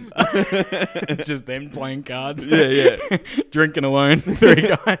remember. Just them playing cards. Yeah. Drinking alone, 3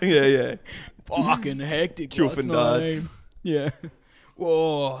 guys. Yeah. Fucking hectic. Chuffing darts. Yeah.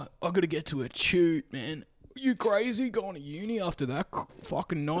 Whoa, I gotta get to a shoot, man. you crazy going to uni after that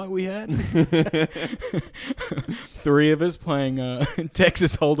fucking night we had? 3 of us playing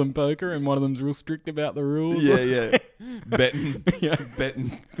Texas Hold'em poker, and one of them's real strict about the rules. Yeah.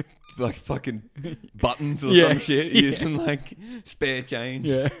 Betting like fucking buttons or some shit, using like spare change.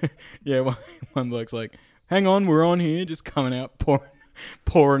 Yeah. One bloke's like, hang on, we're on here, just coming out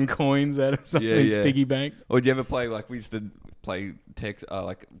pouring coins out of somebody's piggy bank. Or did you ever play, like, we used to play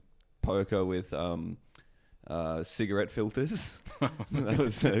like poker with cigarette filters? that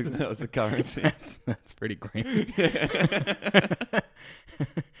was the currency. That's pretty green.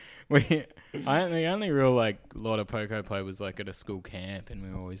 The only real like lot of poker I played was like at a school camp, and we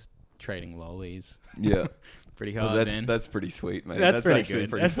were always trading lollies. Yeah. Pretty hard, man. That's pretty sweet, mate. That's pretty actually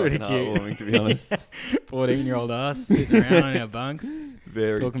good. Pretty that's pretty cute. Heartwarming, to be honest. 14-year-old us sitting around on our bunks,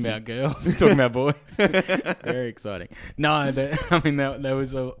 talking about girls, talking about boys. Very exciting. No, there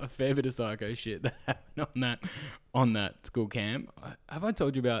was a fair bit of psycho shit that happened on that school camp. Have I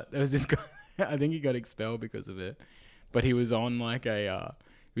told you about? There was this guy. I think he got expelled because of it, but he was on like a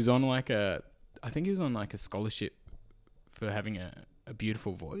scholarship for having a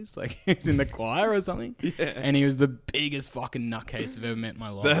beautiful voice. Like, he's in the choir or something. Yeah. And he was the biggest fucking nutcase I've ever met in my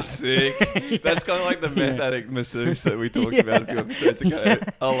life. That's sick. That's kind of like the meth addict masseuse that we talked about a few episodes ago.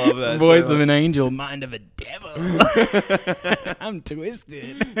 I love that. Voice of an angel, mind of a devil. I'm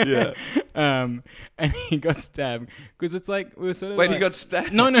twisted. Yeah. And he got stabbed. Because it's like, we were sort of Wait, like, he got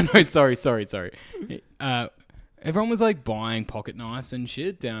stabbed? No. Sorry. Everyone was like buying pocket knives and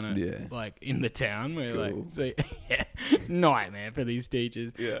shit down at like in the town. Where Cool. Nightmare for these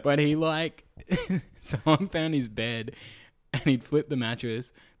teachers. Yeah. But he like someone found his bed and he'd flipped the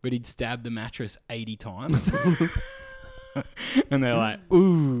mattress, but he'd stabbed the mattress 80 times. And they're like,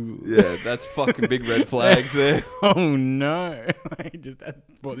 ooh. Yeah, that's fucking big red flags there. Oh no. He just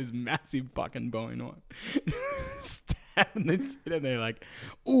bought this massive fucking bone on. Stabbing the shit, and they're like,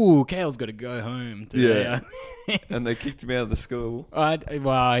 ooh, Kale's got to go home today. Yeah. And they kicked him out of the school.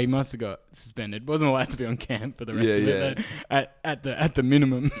 Well, he must have got suspended. Wasn't allowed to be on camp for the rest of it. At the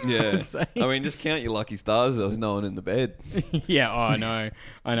minimum. Yeah. I mean, just count your lucky stars. There was no one in the bed. Yeah. Oh,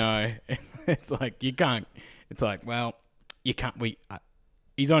 I know. It's like you can't. It's like, well, you can't.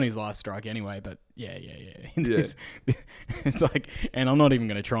 He's on his last strike anyway, but yeah. It's like, and I'm not even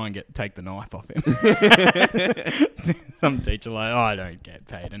going to try and take the knife off him. Some teacher like, I don't get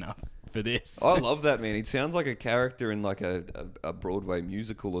paid enough for this. I love that, man. He sounds like a character in like a Broadway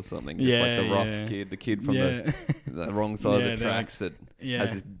musical or something. Just like the rough kid, the kid from the wrong side of the tracks that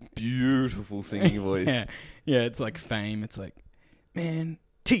has this beautiful singing voice. Yeah. It's like Fame. It's like, man,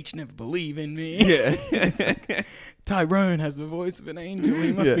 teach never believe in me. Yeah. Like, Tyrone has the voice of an angel.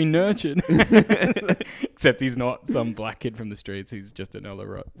 He must be nurtured. Except he's not some black kid from the streets. He's just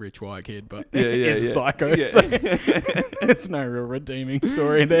another rich white kid. But he's a psycho. Yeah. So it's no real redeeming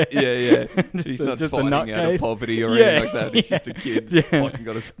story there. Yeah. He's not just fighting out of poverty or anything like that. He's just a kid. Fucking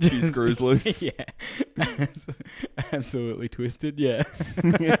got a few screws loose. Yeah. Absolutely twisted. Yeah.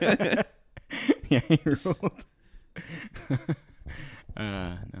 Yeah, he ruled.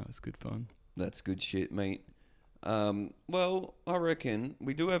 No, it's good fun. That's good shit, mate. Well, I reckon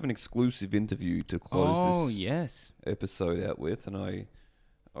we do have an exclusive interview to close this episode out with, and I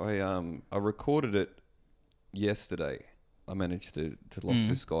recorded it yesterday. I managed to lock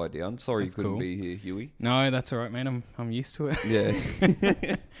this guy down. Sorry you couldn't be here, Huey. No, that's all right, man. I'm used to it. Yeah.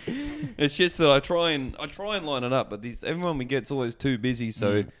 It's just that I try and line it up, but everyone we get's always too busy,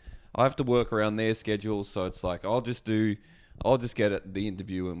 so I have to work around their schedules. So it's like I'll just get the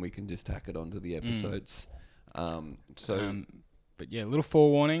interview and we can just tack it onto the episodes. But yeah, a little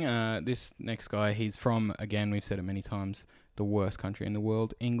forewarning. This next guy, he's from, again, we've said it many times, the worst country in the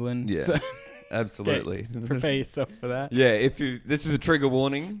world, England. Yeah, so absolutely. Prepare yourself for that. Yeah, this is a trigger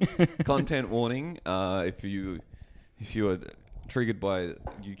warning, content warning. If you are triggered by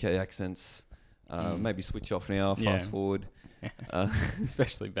UK accents, maybe switch off now. Fast forward.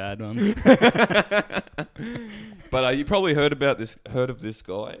 Especially bad ones. But you probably heard of this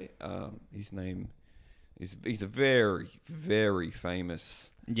guy. His name he's a very, very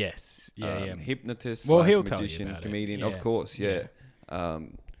famous hypnotist, magician, comedian, of course, yeah.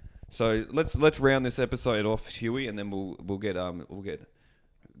 So let's round this episode off, Huey, and then we'll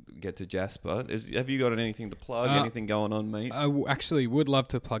get to Jasper. Have you got anything to plug? Anything going on, mate? I actually would love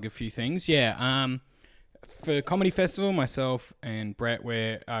to plug a few things. Yeah. For Comedy Festival, myself and Brett,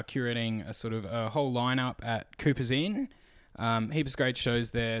 we're curating a sort of a whole lineup at Cooper's Inn. Heaps of great shows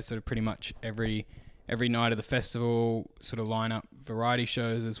there, sort of pretty much every night of the festival, sort of line up variety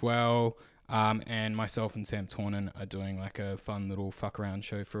shows as well. And myself and Sam Tornan are doing like a fun little fuck around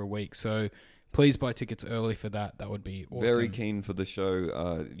show for a week. So please buy tickets early for that. That would be awesome. Very keen for the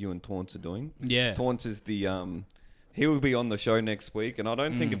show you and Taunts are doing. Yeah. Taunts is the... he will be on the show next week, and I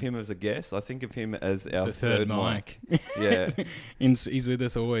don't think of him as a guest. I think of him as our The third mic. Yeah. He's with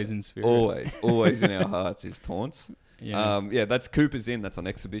us always in spirit. Always in our hearts is Taunts. Yeah. That's Cooper's Inn. That's on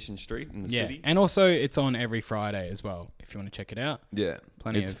Exhibition Street in the city. And also it's on every Friday as well, if you want to check it out. Yeah.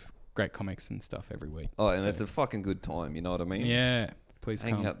 Plenty of great comics and stuff every week. Oh, and it's a fucking good time, you know what I mean? Yeah. Please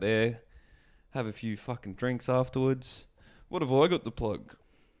Hang come. out there, have a few fucking drinks afterwards. What have I got to plug?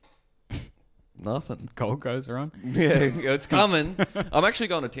 Nothing. Gold Coast are on. Yeah, it's coming. I'm actually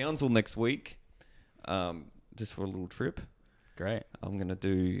going to Townsville next week, just for a little trip. Great. I'm gonna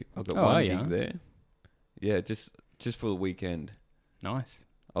do. I've got Oh, one are gig ya? there. Yeah, just for the weekend. Nice.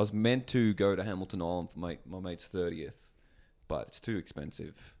 I was meant to go to Hamilton Island for my mate's 30th, but it's too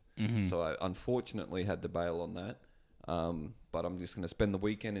expensive. Mm-hmm. So I unfortunately had to bail on that. But I'm just gonna spend the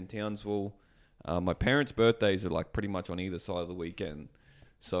weekend in Townsville. My parents' birthdays are like pretty much on either side of the weekend,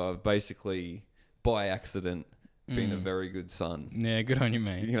 so I've basically, by accident, been a very good son. Yeah, good on you,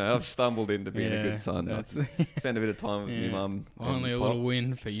 mate. You know, I've stumbled into being a good son. I've That's spent a bit of time with my mum. only a Pop. little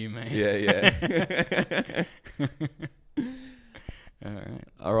win for you, mate. Yeah. All right.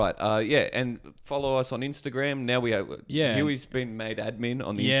 All right. And follow us on Instagram. Now we have. Yeah. Huey's been made admin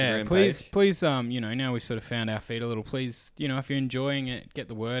on the Instagram please, page. please, now we've sort of found our feet a little. Please, if you're enjoying it, get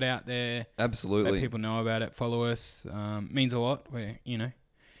the word out there. Absolutely. Let people know about it. Follow us. Means a lot. We're,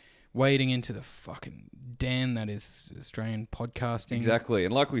 wading into the fucking den that is Australian podcasting. Exactly.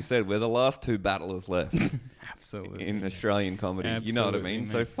 And like we said, we're the last two battlers left Absolutely. in Australian comedy. You know what I Absolutely, mean?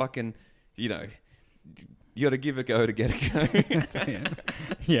 So mate. fucking, you got to give a go to get a go.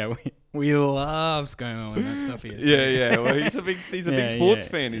 Yeah, we love ScoMo and that stuff. Yeah. Well, he's a big sports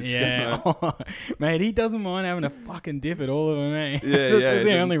fan. Is ScoMo. Mate, he doesn't mind having a fucking dip at all of them, eh? Yeah, That's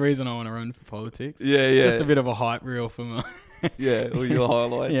the only reason I want to run for politics. Yeah. Just a bit of a hype reel for my... Yeah, all your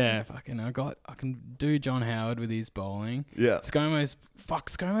highlights. Yeah, fucking, I can do John Howard with his bowling. Yeah.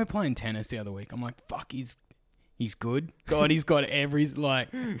 ScoMo playing tennis the other week. I'm like, fuck, he's good. God, he's got every,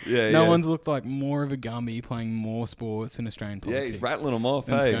 no one's looked like more of a Gumby playing more sports in Australian politics. Yeah, he's rattling them off,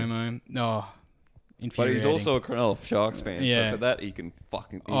 than hey. ScoMo. Oh, But infuriating. he's also a Cronulla Sharks fan, Yeah. so for that he can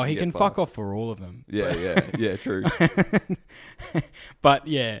fucking... he can fuck off for all of them. Yeah, true. But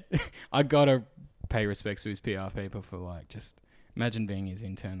yeah, I gotta pay respects to his PR people for just imagine being his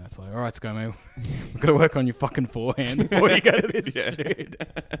intern. That's like, all right, ScoMo, we've got to work on your fucking forehand before you go to this shoot.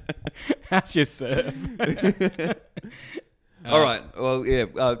 How's your serve? All right, well, yeah,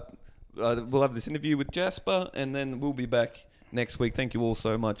 we'll have this interview with Jasper, and then we'll be back next week. Thank you all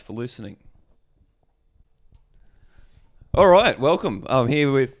so much for listening. All right, welcome. I'm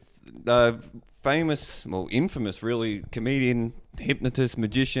here with infamous, really, comedian, hypnotist,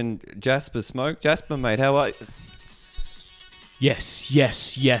 magician, Jasper Smoke. Jasper, mate, how are you? Yes.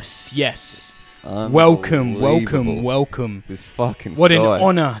 Unbelievable. Welcome. This fucking What an guy.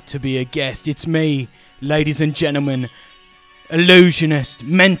 honour to be a guest. It's me, ladies and gentlemen, illusionist,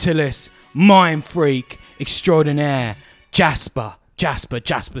 mentalist, mind freak, extraordinaire, Jasper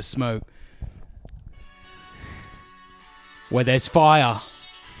Smoke. Where there's fire,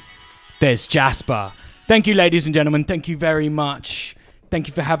 there's Jasper. Thank you, ladies and gentlemen. Thank you very much. Thank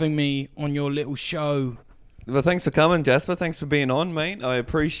you for having me on your little show. Well, thanks for coming, Jasper. Thanks for being on, mate. I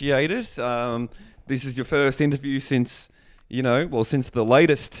appreciate it. This is your first interview since the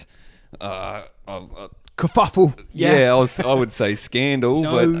latest... Kerfuffle. Yeah, I would say scandal,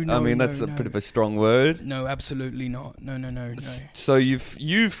 that's a bit of a strong word. No, absolutely not. No. So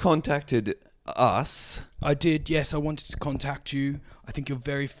you've contacted us. I did, yes. I wanted to contact you. I think you're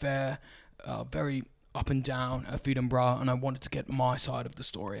very fair, very up and down at Feed and Bra, and I wanted to get my side of the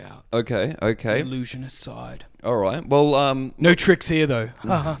story out. Okay. The illusionist side. All right. Well, no tricks here, though.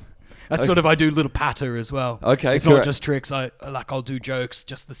 That's sort of, I do little patter as well. Okay, it's not just tricks. I'll do jokes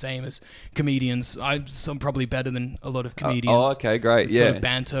just the same as comedians. I'm probably better than a lot of comedians. Okay, great. Sort of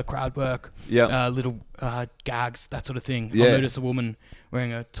banter, crowd work. Yeah. Little gags, that sort of thing. Yeah. I'll notice a woman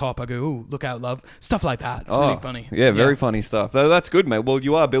wearing a top. I go, ooh, look out, love. Stuff like that. It's really funny. Yeah, very funny stuff. So that's good, mate. Well,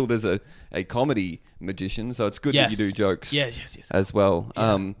 you are billed as a comedy magician, so it's good that you do jokes yes. as well.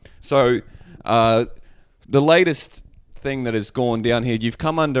 Yeah. So the latest thing that has gone down here, you've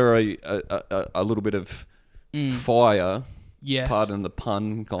come under a little bit of fire. Yes. Pardon the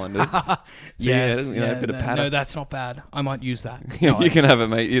pun, kind of. Yes. So, a bit of patter. No, that's not bad. I might use that. You can have it,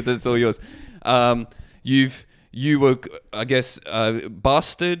 mate. That's all yours. You were, I guess,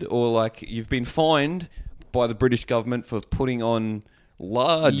 busted, or you've been fined by the British government for putting on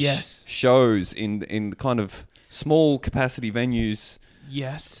large shows in kind of small capacity venues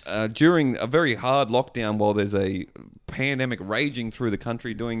Yes. during a very hard lockdown while there's a pandemic raging through the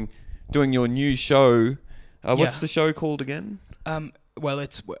country, doing your new show. What's the show called again? Well,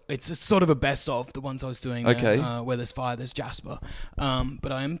 it's sort of a best of the ones I was doing. Okay. Where there's fire, there's Jasper.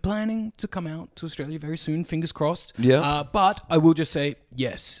 But I am planning to come out to Australia very soon. Fingers crossed. Yeah. But I will just say,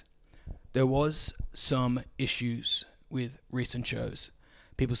 yes, there was some issues with recent shows.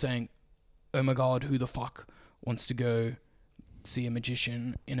 People saying, "Oh my God, who the fuck wants to go see a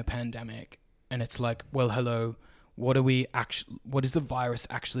magician in a pandemic?" And it's like, well, hello, what is the virus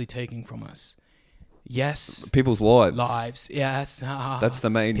actually taking from us? Yes. People's lives. Yes. That's the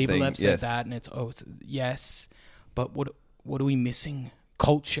main thing. People have said yes. that, and yes. But what are we missing?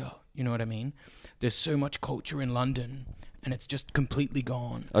 Culture. You know what I mean? There's so much culture in London, and it's just completely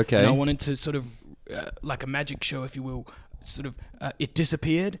gone. Okay. And I wanted to sort of, like a magic show, if you will, sort of, it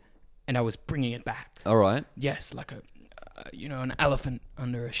disappeared, and I was bringing it back. All right. Yes, like an elephant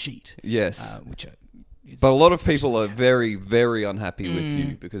under a sheet. Yes. It's but a lot of people are very, very unhappy with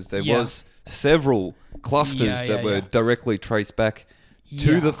you because there was several clusters that were directly traced back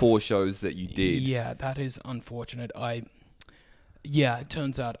to the 4 shows that you did. Yeah, that is unfortunate. It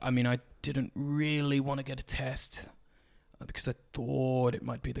turns out, I didn't really want to get a test because I thought it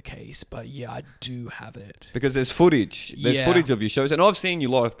might be the case, but I do have it. Because there's footage. There's footage of your shows, and I've seen you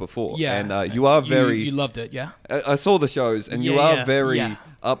live before. Yeah. And you are very... You loved it, yeah? I saw the shows, and you are very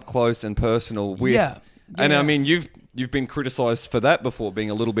up close and personal with... Yeah. And I mean, you've been criticised for that before, being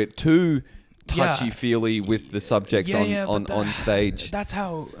a little bit too touchy-feely with the subjects on stage. That's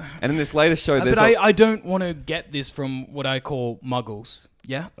how... And in this latest show, there's... But I don't want to get this from what I call muggles,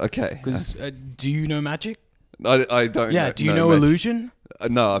 yeah? Okay. Because do you know magic? I don't know. Do you know illusion?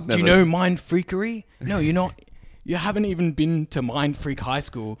 No, I've never... Do you know mind freakery? No, you're not... You haven't even been to Mind Freak High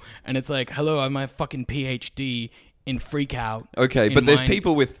School, and it's like, hello, I'm a fucking PhD in freak out. Okay, but there's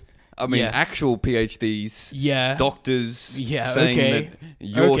people with... actual PhDs, doctors saying that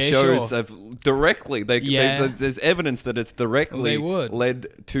your shows have directly... there's evidence that it's directly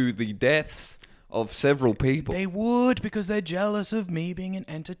led to the deaths of several people. They would, because they're jealous of me being in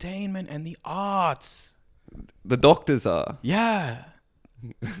entertainment and the arts. The doctors are. Yeah.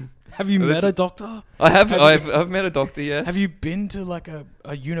 Have you met a doctor? I have. I've met a doctor. Yes. Have you been to like a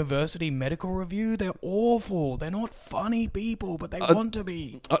university medical review? They're awful. They're not funny people, but they want to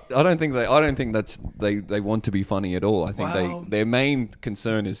be. I don't think that's they want to be funny at all. I think their main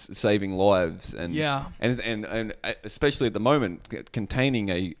concern is saving lives and and especially at the moment containing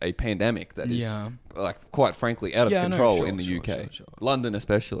a pandemic that is like quite frankly out of control in the UK, London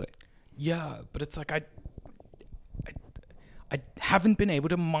especially. Yeah, but it's like I haven't been able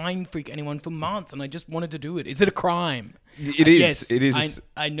to mind freak anyone for months, and I just wanted to do it. Is it a crime? It is. Yes, it is.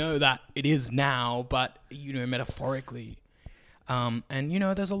 I know that it is now, but metaphorically, and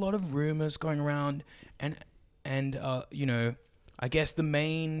there's a lot of rumors going around, and I guess the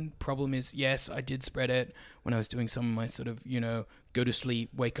main problem is yes, I did spread it when I was doing some of my sort of go to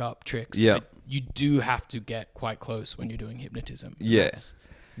sleep, wake up tricks. Yeah, you do have to get quite close when you're doing hypnotism. Yes,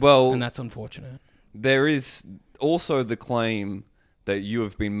 and that's unfortunate. There is also the claim that you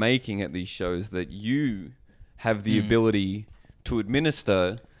have been making at these shows that you have the ability to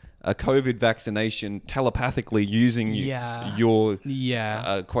administer a COVID vaccination telepathically using your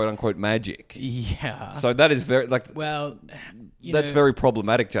quote unquote magic. Yeah. So that is very that's very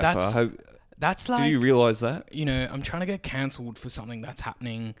problematic, Jasper. That's like, do you realize that? I'm trying to get cancelled for something that's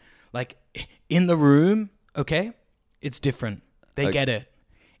happening like in the room. Okay, it's different. They get it.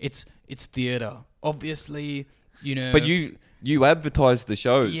 It's theater. Obviously, But you advertise the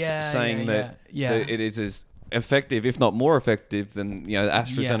shows saying that it is as effective, if not more effective, than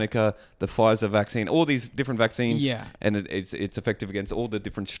AstraZeneca, the Pfizer vaccine, all these different vaccines, and it's effective against all the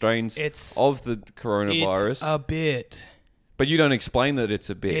different strains of the coronavirus. It's a bit. But you don't explain that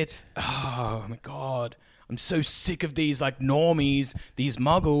it's a bit. Oh my God. I'm so sick of these like normies, these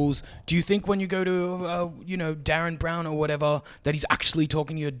muggles. Do you think when you go to, Darren Brown or whatever, that he's actually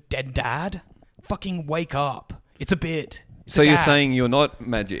talking to your dead dad? Fucking wake up. It's a bit. So you're saying you're not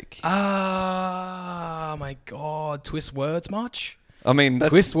magic? Ah, my God. Twist words much? I mean,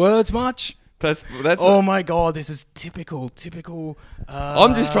 twist words much? That's. Oh my God, this is typical.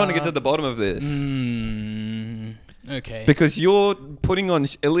 I'm just trying to get to the bottom of this. Okay. Because you're putting on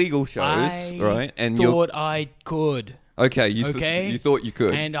illegal shows, right? And I could. Okay, you thought you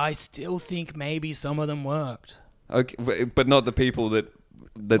could. And I still think maybe some of them worked. Okay, but not the people that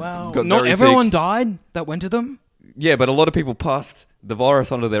got not very everyone sick. Died that went to them. Yeah, but a lot of people passed the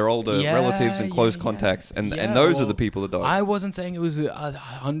virus onto their older relatives and close contacts, and those are the people that died. I wasn't saying it was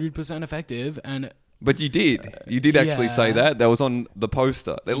 100% effective, and But you did. You did actually say Yeah. that. That was on the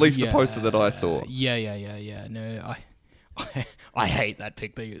poster. At least the poster that I saw. Yeah. No, I hate that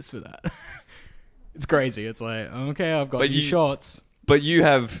pic they use for that. It's crazy. It's like, okay, I've got But new you- shots. But you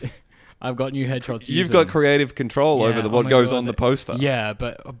have... I've got new headshots. You've got creative control over what goes on the poster. Yeah,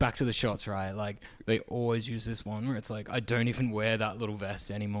 but back to the shots, right? Like, they always use this one where it's like, I don't even wear that little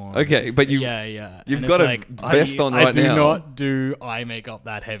vest anymore. Okay, but You've you've got a vest on right I do now. not do eye makeup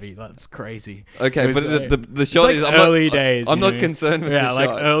that heavy. That's crazy. Okay, It was but the shot like is... early days. I'm you not know? concerned with yeah, the like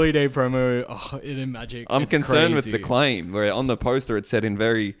shot. early day promo. Oh, in Magic. I'm it's concerned with crazy. the claim where on the poster it said in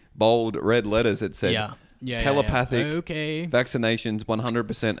very bold red letters, it said... Yeah. Telepathic. Okay. Vaccinations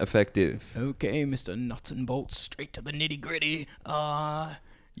 100% effective. Okay, Mr. Nuts and Bolts, straight to the nitty gritty.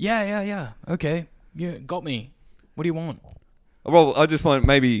 Yeah. Okay. Yeah, got me. What do you want? Well, I just want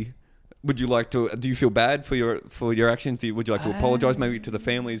maybe... Would you like to... Do you feel bad for your actions? Would you like to apologize maybe to the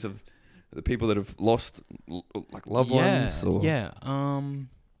families of the people that have lost like loved ones? Or? Yeah.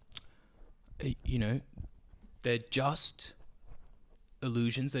 You know, they're just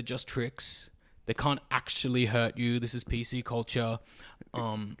illusions. They're just tricks. They can't actually hurt you. This is PC culture.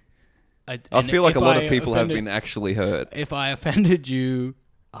 I feel like a lot of people have been actually hurt. If I offended you,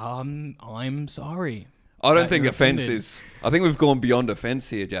 I'm sorry. I don't think you're offense offended. is... I think we've gone beyond offense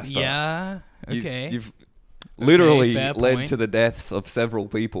here, Jasper. Yeah. Okay. You've literally fair led point. to the deaths of several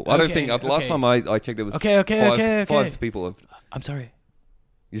people. I don't Okay, think... Last okay. time I checked, there was Okay. five people. I'm sorry.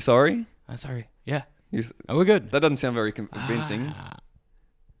 You sorry? I'm sorry. Yeah. You, Oh, we're good. that doesn't sound very convincing.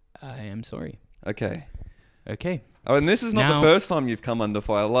 I am sorry. Okay. Okay. Oh, and this is not Now- the first time you've come under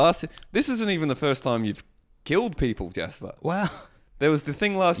fire. This isn't even the first time you've killed people, Jasper. Well. There was the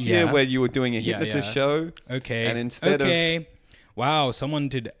thing last year Yeah. where you were doing a Yeah, hypnotist yeah. show. Okay. And instead of... Wow, someone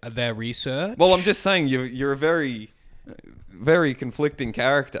did their research. Well, I'm just saying you're a very, very conflicting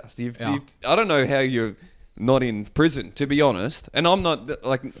character. Yeah. I don't know how you're not in prison, to be honest. And I'm not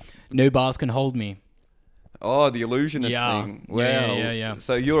like... No bars can hold me. Oh, the illusionist Yeah. thing. Yeah, Wow. yeah.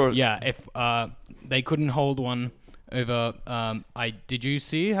 So you're... Yeah, if they couldn't hold one over...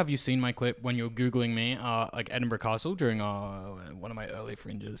 Have you seen my clip when you were Googling me? Like Edinburgh Castle during one of my early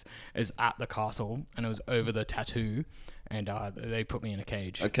fringes is at the castle, and it was over the tattoo, and they put me in a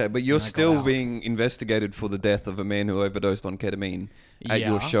cage. Okay, but you're And I got still out. being investigated for the death of a man who overdosed on ketamine at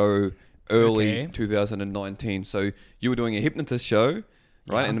your Yeah. show early Okay. 2019. So you were doing a hypnotist show,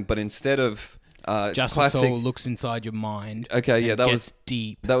 right? Yeah. But instead of Jasper classic... Soul looks inside your mind. Okay, yeah, and that gets was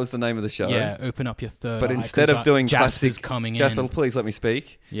deep. that was the name of the show. Yeah, open up your third But eye, instead 'cause, of doing Jasper's classic... coming Jasper, in. please let me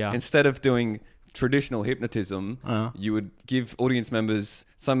speak. Yeah. Instead of doing traditional hypnotism, you would give audience members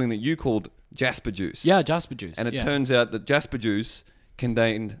something that you called Jasper juice. Yeah, Jasper juice. And it yeah. turns out that Jasper juice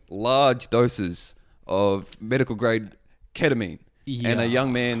contained large doses of medical grade ketamine. And a Yeah.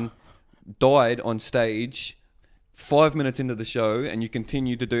 young man died on stage 5 minutes into the show, and you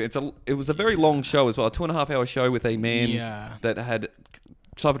continue to do it was a very long show as well, a 2.5 hour show with a man Yeah. that had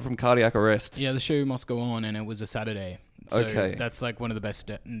suffered from cardiac arrest. Yeah, the show must go on, and it was a Saturday. So Okay. that's like one of the best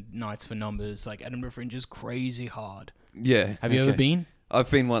nights for numbers. Like Edinburgh Fringe is crazy hard. Yeah. Have you ever been? I've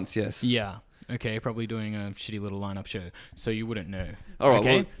been once, yes. Yeah. Okay, probably doing a shitty little lineup show, so you wouldn't know. All right,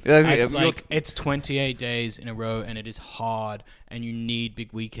 Okay? well, okay, It's you're- like it's 28 days in a row, and it is hard, and you need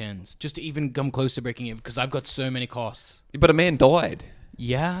big weekends just to even come close to breaking it. Because I've got so many costs. But a man died.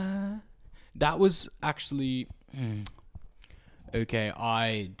 Yeah, that was actually okay.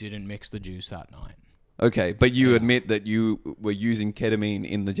 I didn't mix the juice that night. Okay, but you Yeah. admit that you were using ketamine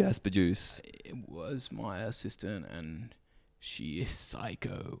in the Jasper juice. It was my assistant, and she is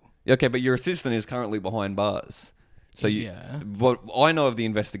psycho. Okay, but your assistant is currently behind bars. So Yeah. what I know of the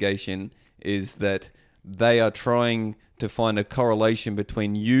investigation is that they are trying to find a correlation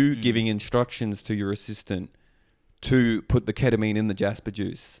between you giving instructions to your assistant to put the ketamine in the Jasper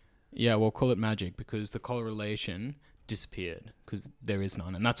juice. Yeah, we'll call it magic because the correlation disappeared because there is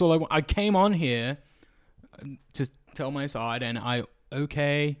none, and that's all I want. I came on here to tell my side, and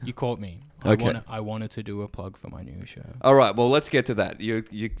you caught me. Okay. I wanted to do a plug for my new show. All right, well, let's get to that.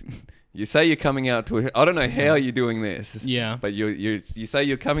 You say you're coming out to... I don't know how you're doing this. Yeah. But you say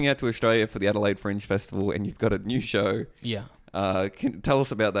you're coming out to Australia for the Adelaide Fringe Festival, and you've got a new show. Yeah. Tell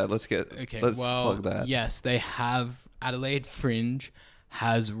us about that. Let's Okay. plug that. Yes, they have. Adelaide Fringe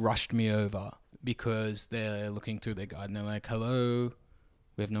has rushed me over because they're looking through their guide and they're like, "Hello,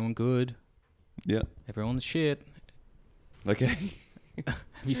 we have no one good. Yeah. Everyone's shit. Okay. Have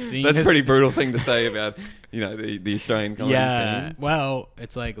you seen?" That's a this?" pretty brutal thing to say about, the Australian comedy Yeah. scene. Well,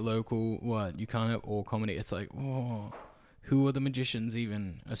 it's like local. What you can't have all comedy. It's like, oh, who are the magicians?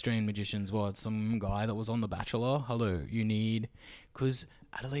 Even Australian magicians? What? Some guy that was on The Bachelor? Hello, you need because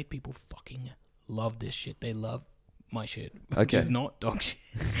Adelaide people fucking love this shit. They love my shit, which Okay. is not dog shit.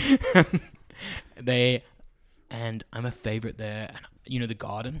 And I'm a favorite there. And you know the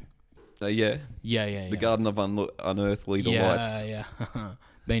garden? Yeah. Yeah. The Garden of Unearthly Delights. Yeah.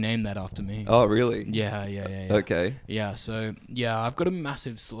 They named that after me. Oh, really? Yeah. Okay. Yeah, so I've got a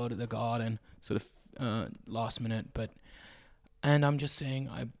massive slot at the garden, sort of last minute, and I'm just saying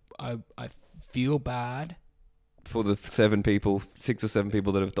I feel bad. For the 6 or 7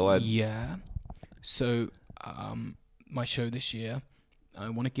 people that have died. Yeah. So my show this year, I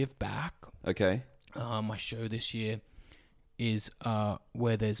want to give back. Okay. My show this year is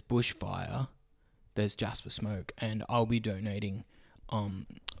where there's bushfire, there's Jasper Smoke, and I'll be donating I'll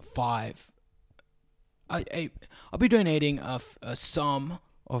be donating a sum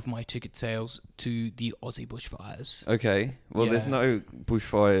of my ticket sales to the Aussie bushfires. Okay. Well, there's Yeah. no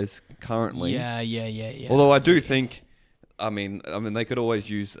bushfires currently. Yeah. Although I do think, I mean, they could always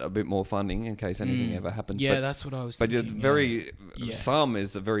use a bit more funding in case anything ever happens. Yeah, that's what I was But thinking. Yeah. some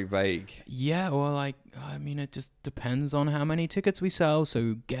is very vague. Yeah, well, it just depends on how many tickets we sell,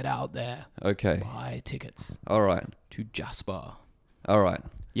 so get out there. Okay. Buy tickets All right. to Jasper. All right.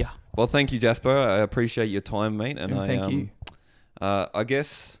 Yeah. Well, thank you, Jasper. I appreciate your time, mate. And Thank you. I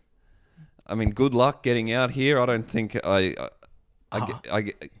guess, good luck getting out here. I don't think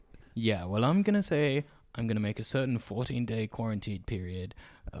Yeah, well, I'm going to say I'm going to make a certain 14-day quarantine period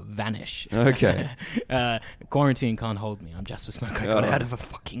vanish. Okay. Quarantine can't hold me. I'm Jasper Smoke. I got Alright. out of a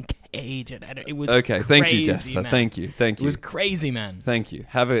fucking cage. And it was okay. Thank you, crazy, Jasper. man. Thank you. It was crazy, man. Thank you.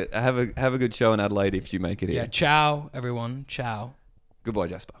 Have a good show in Adelaide if you make it Yeah, here. ciao, everyone. Ciao. Goodbye,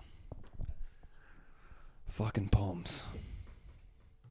 Jasper. Fucking Poms.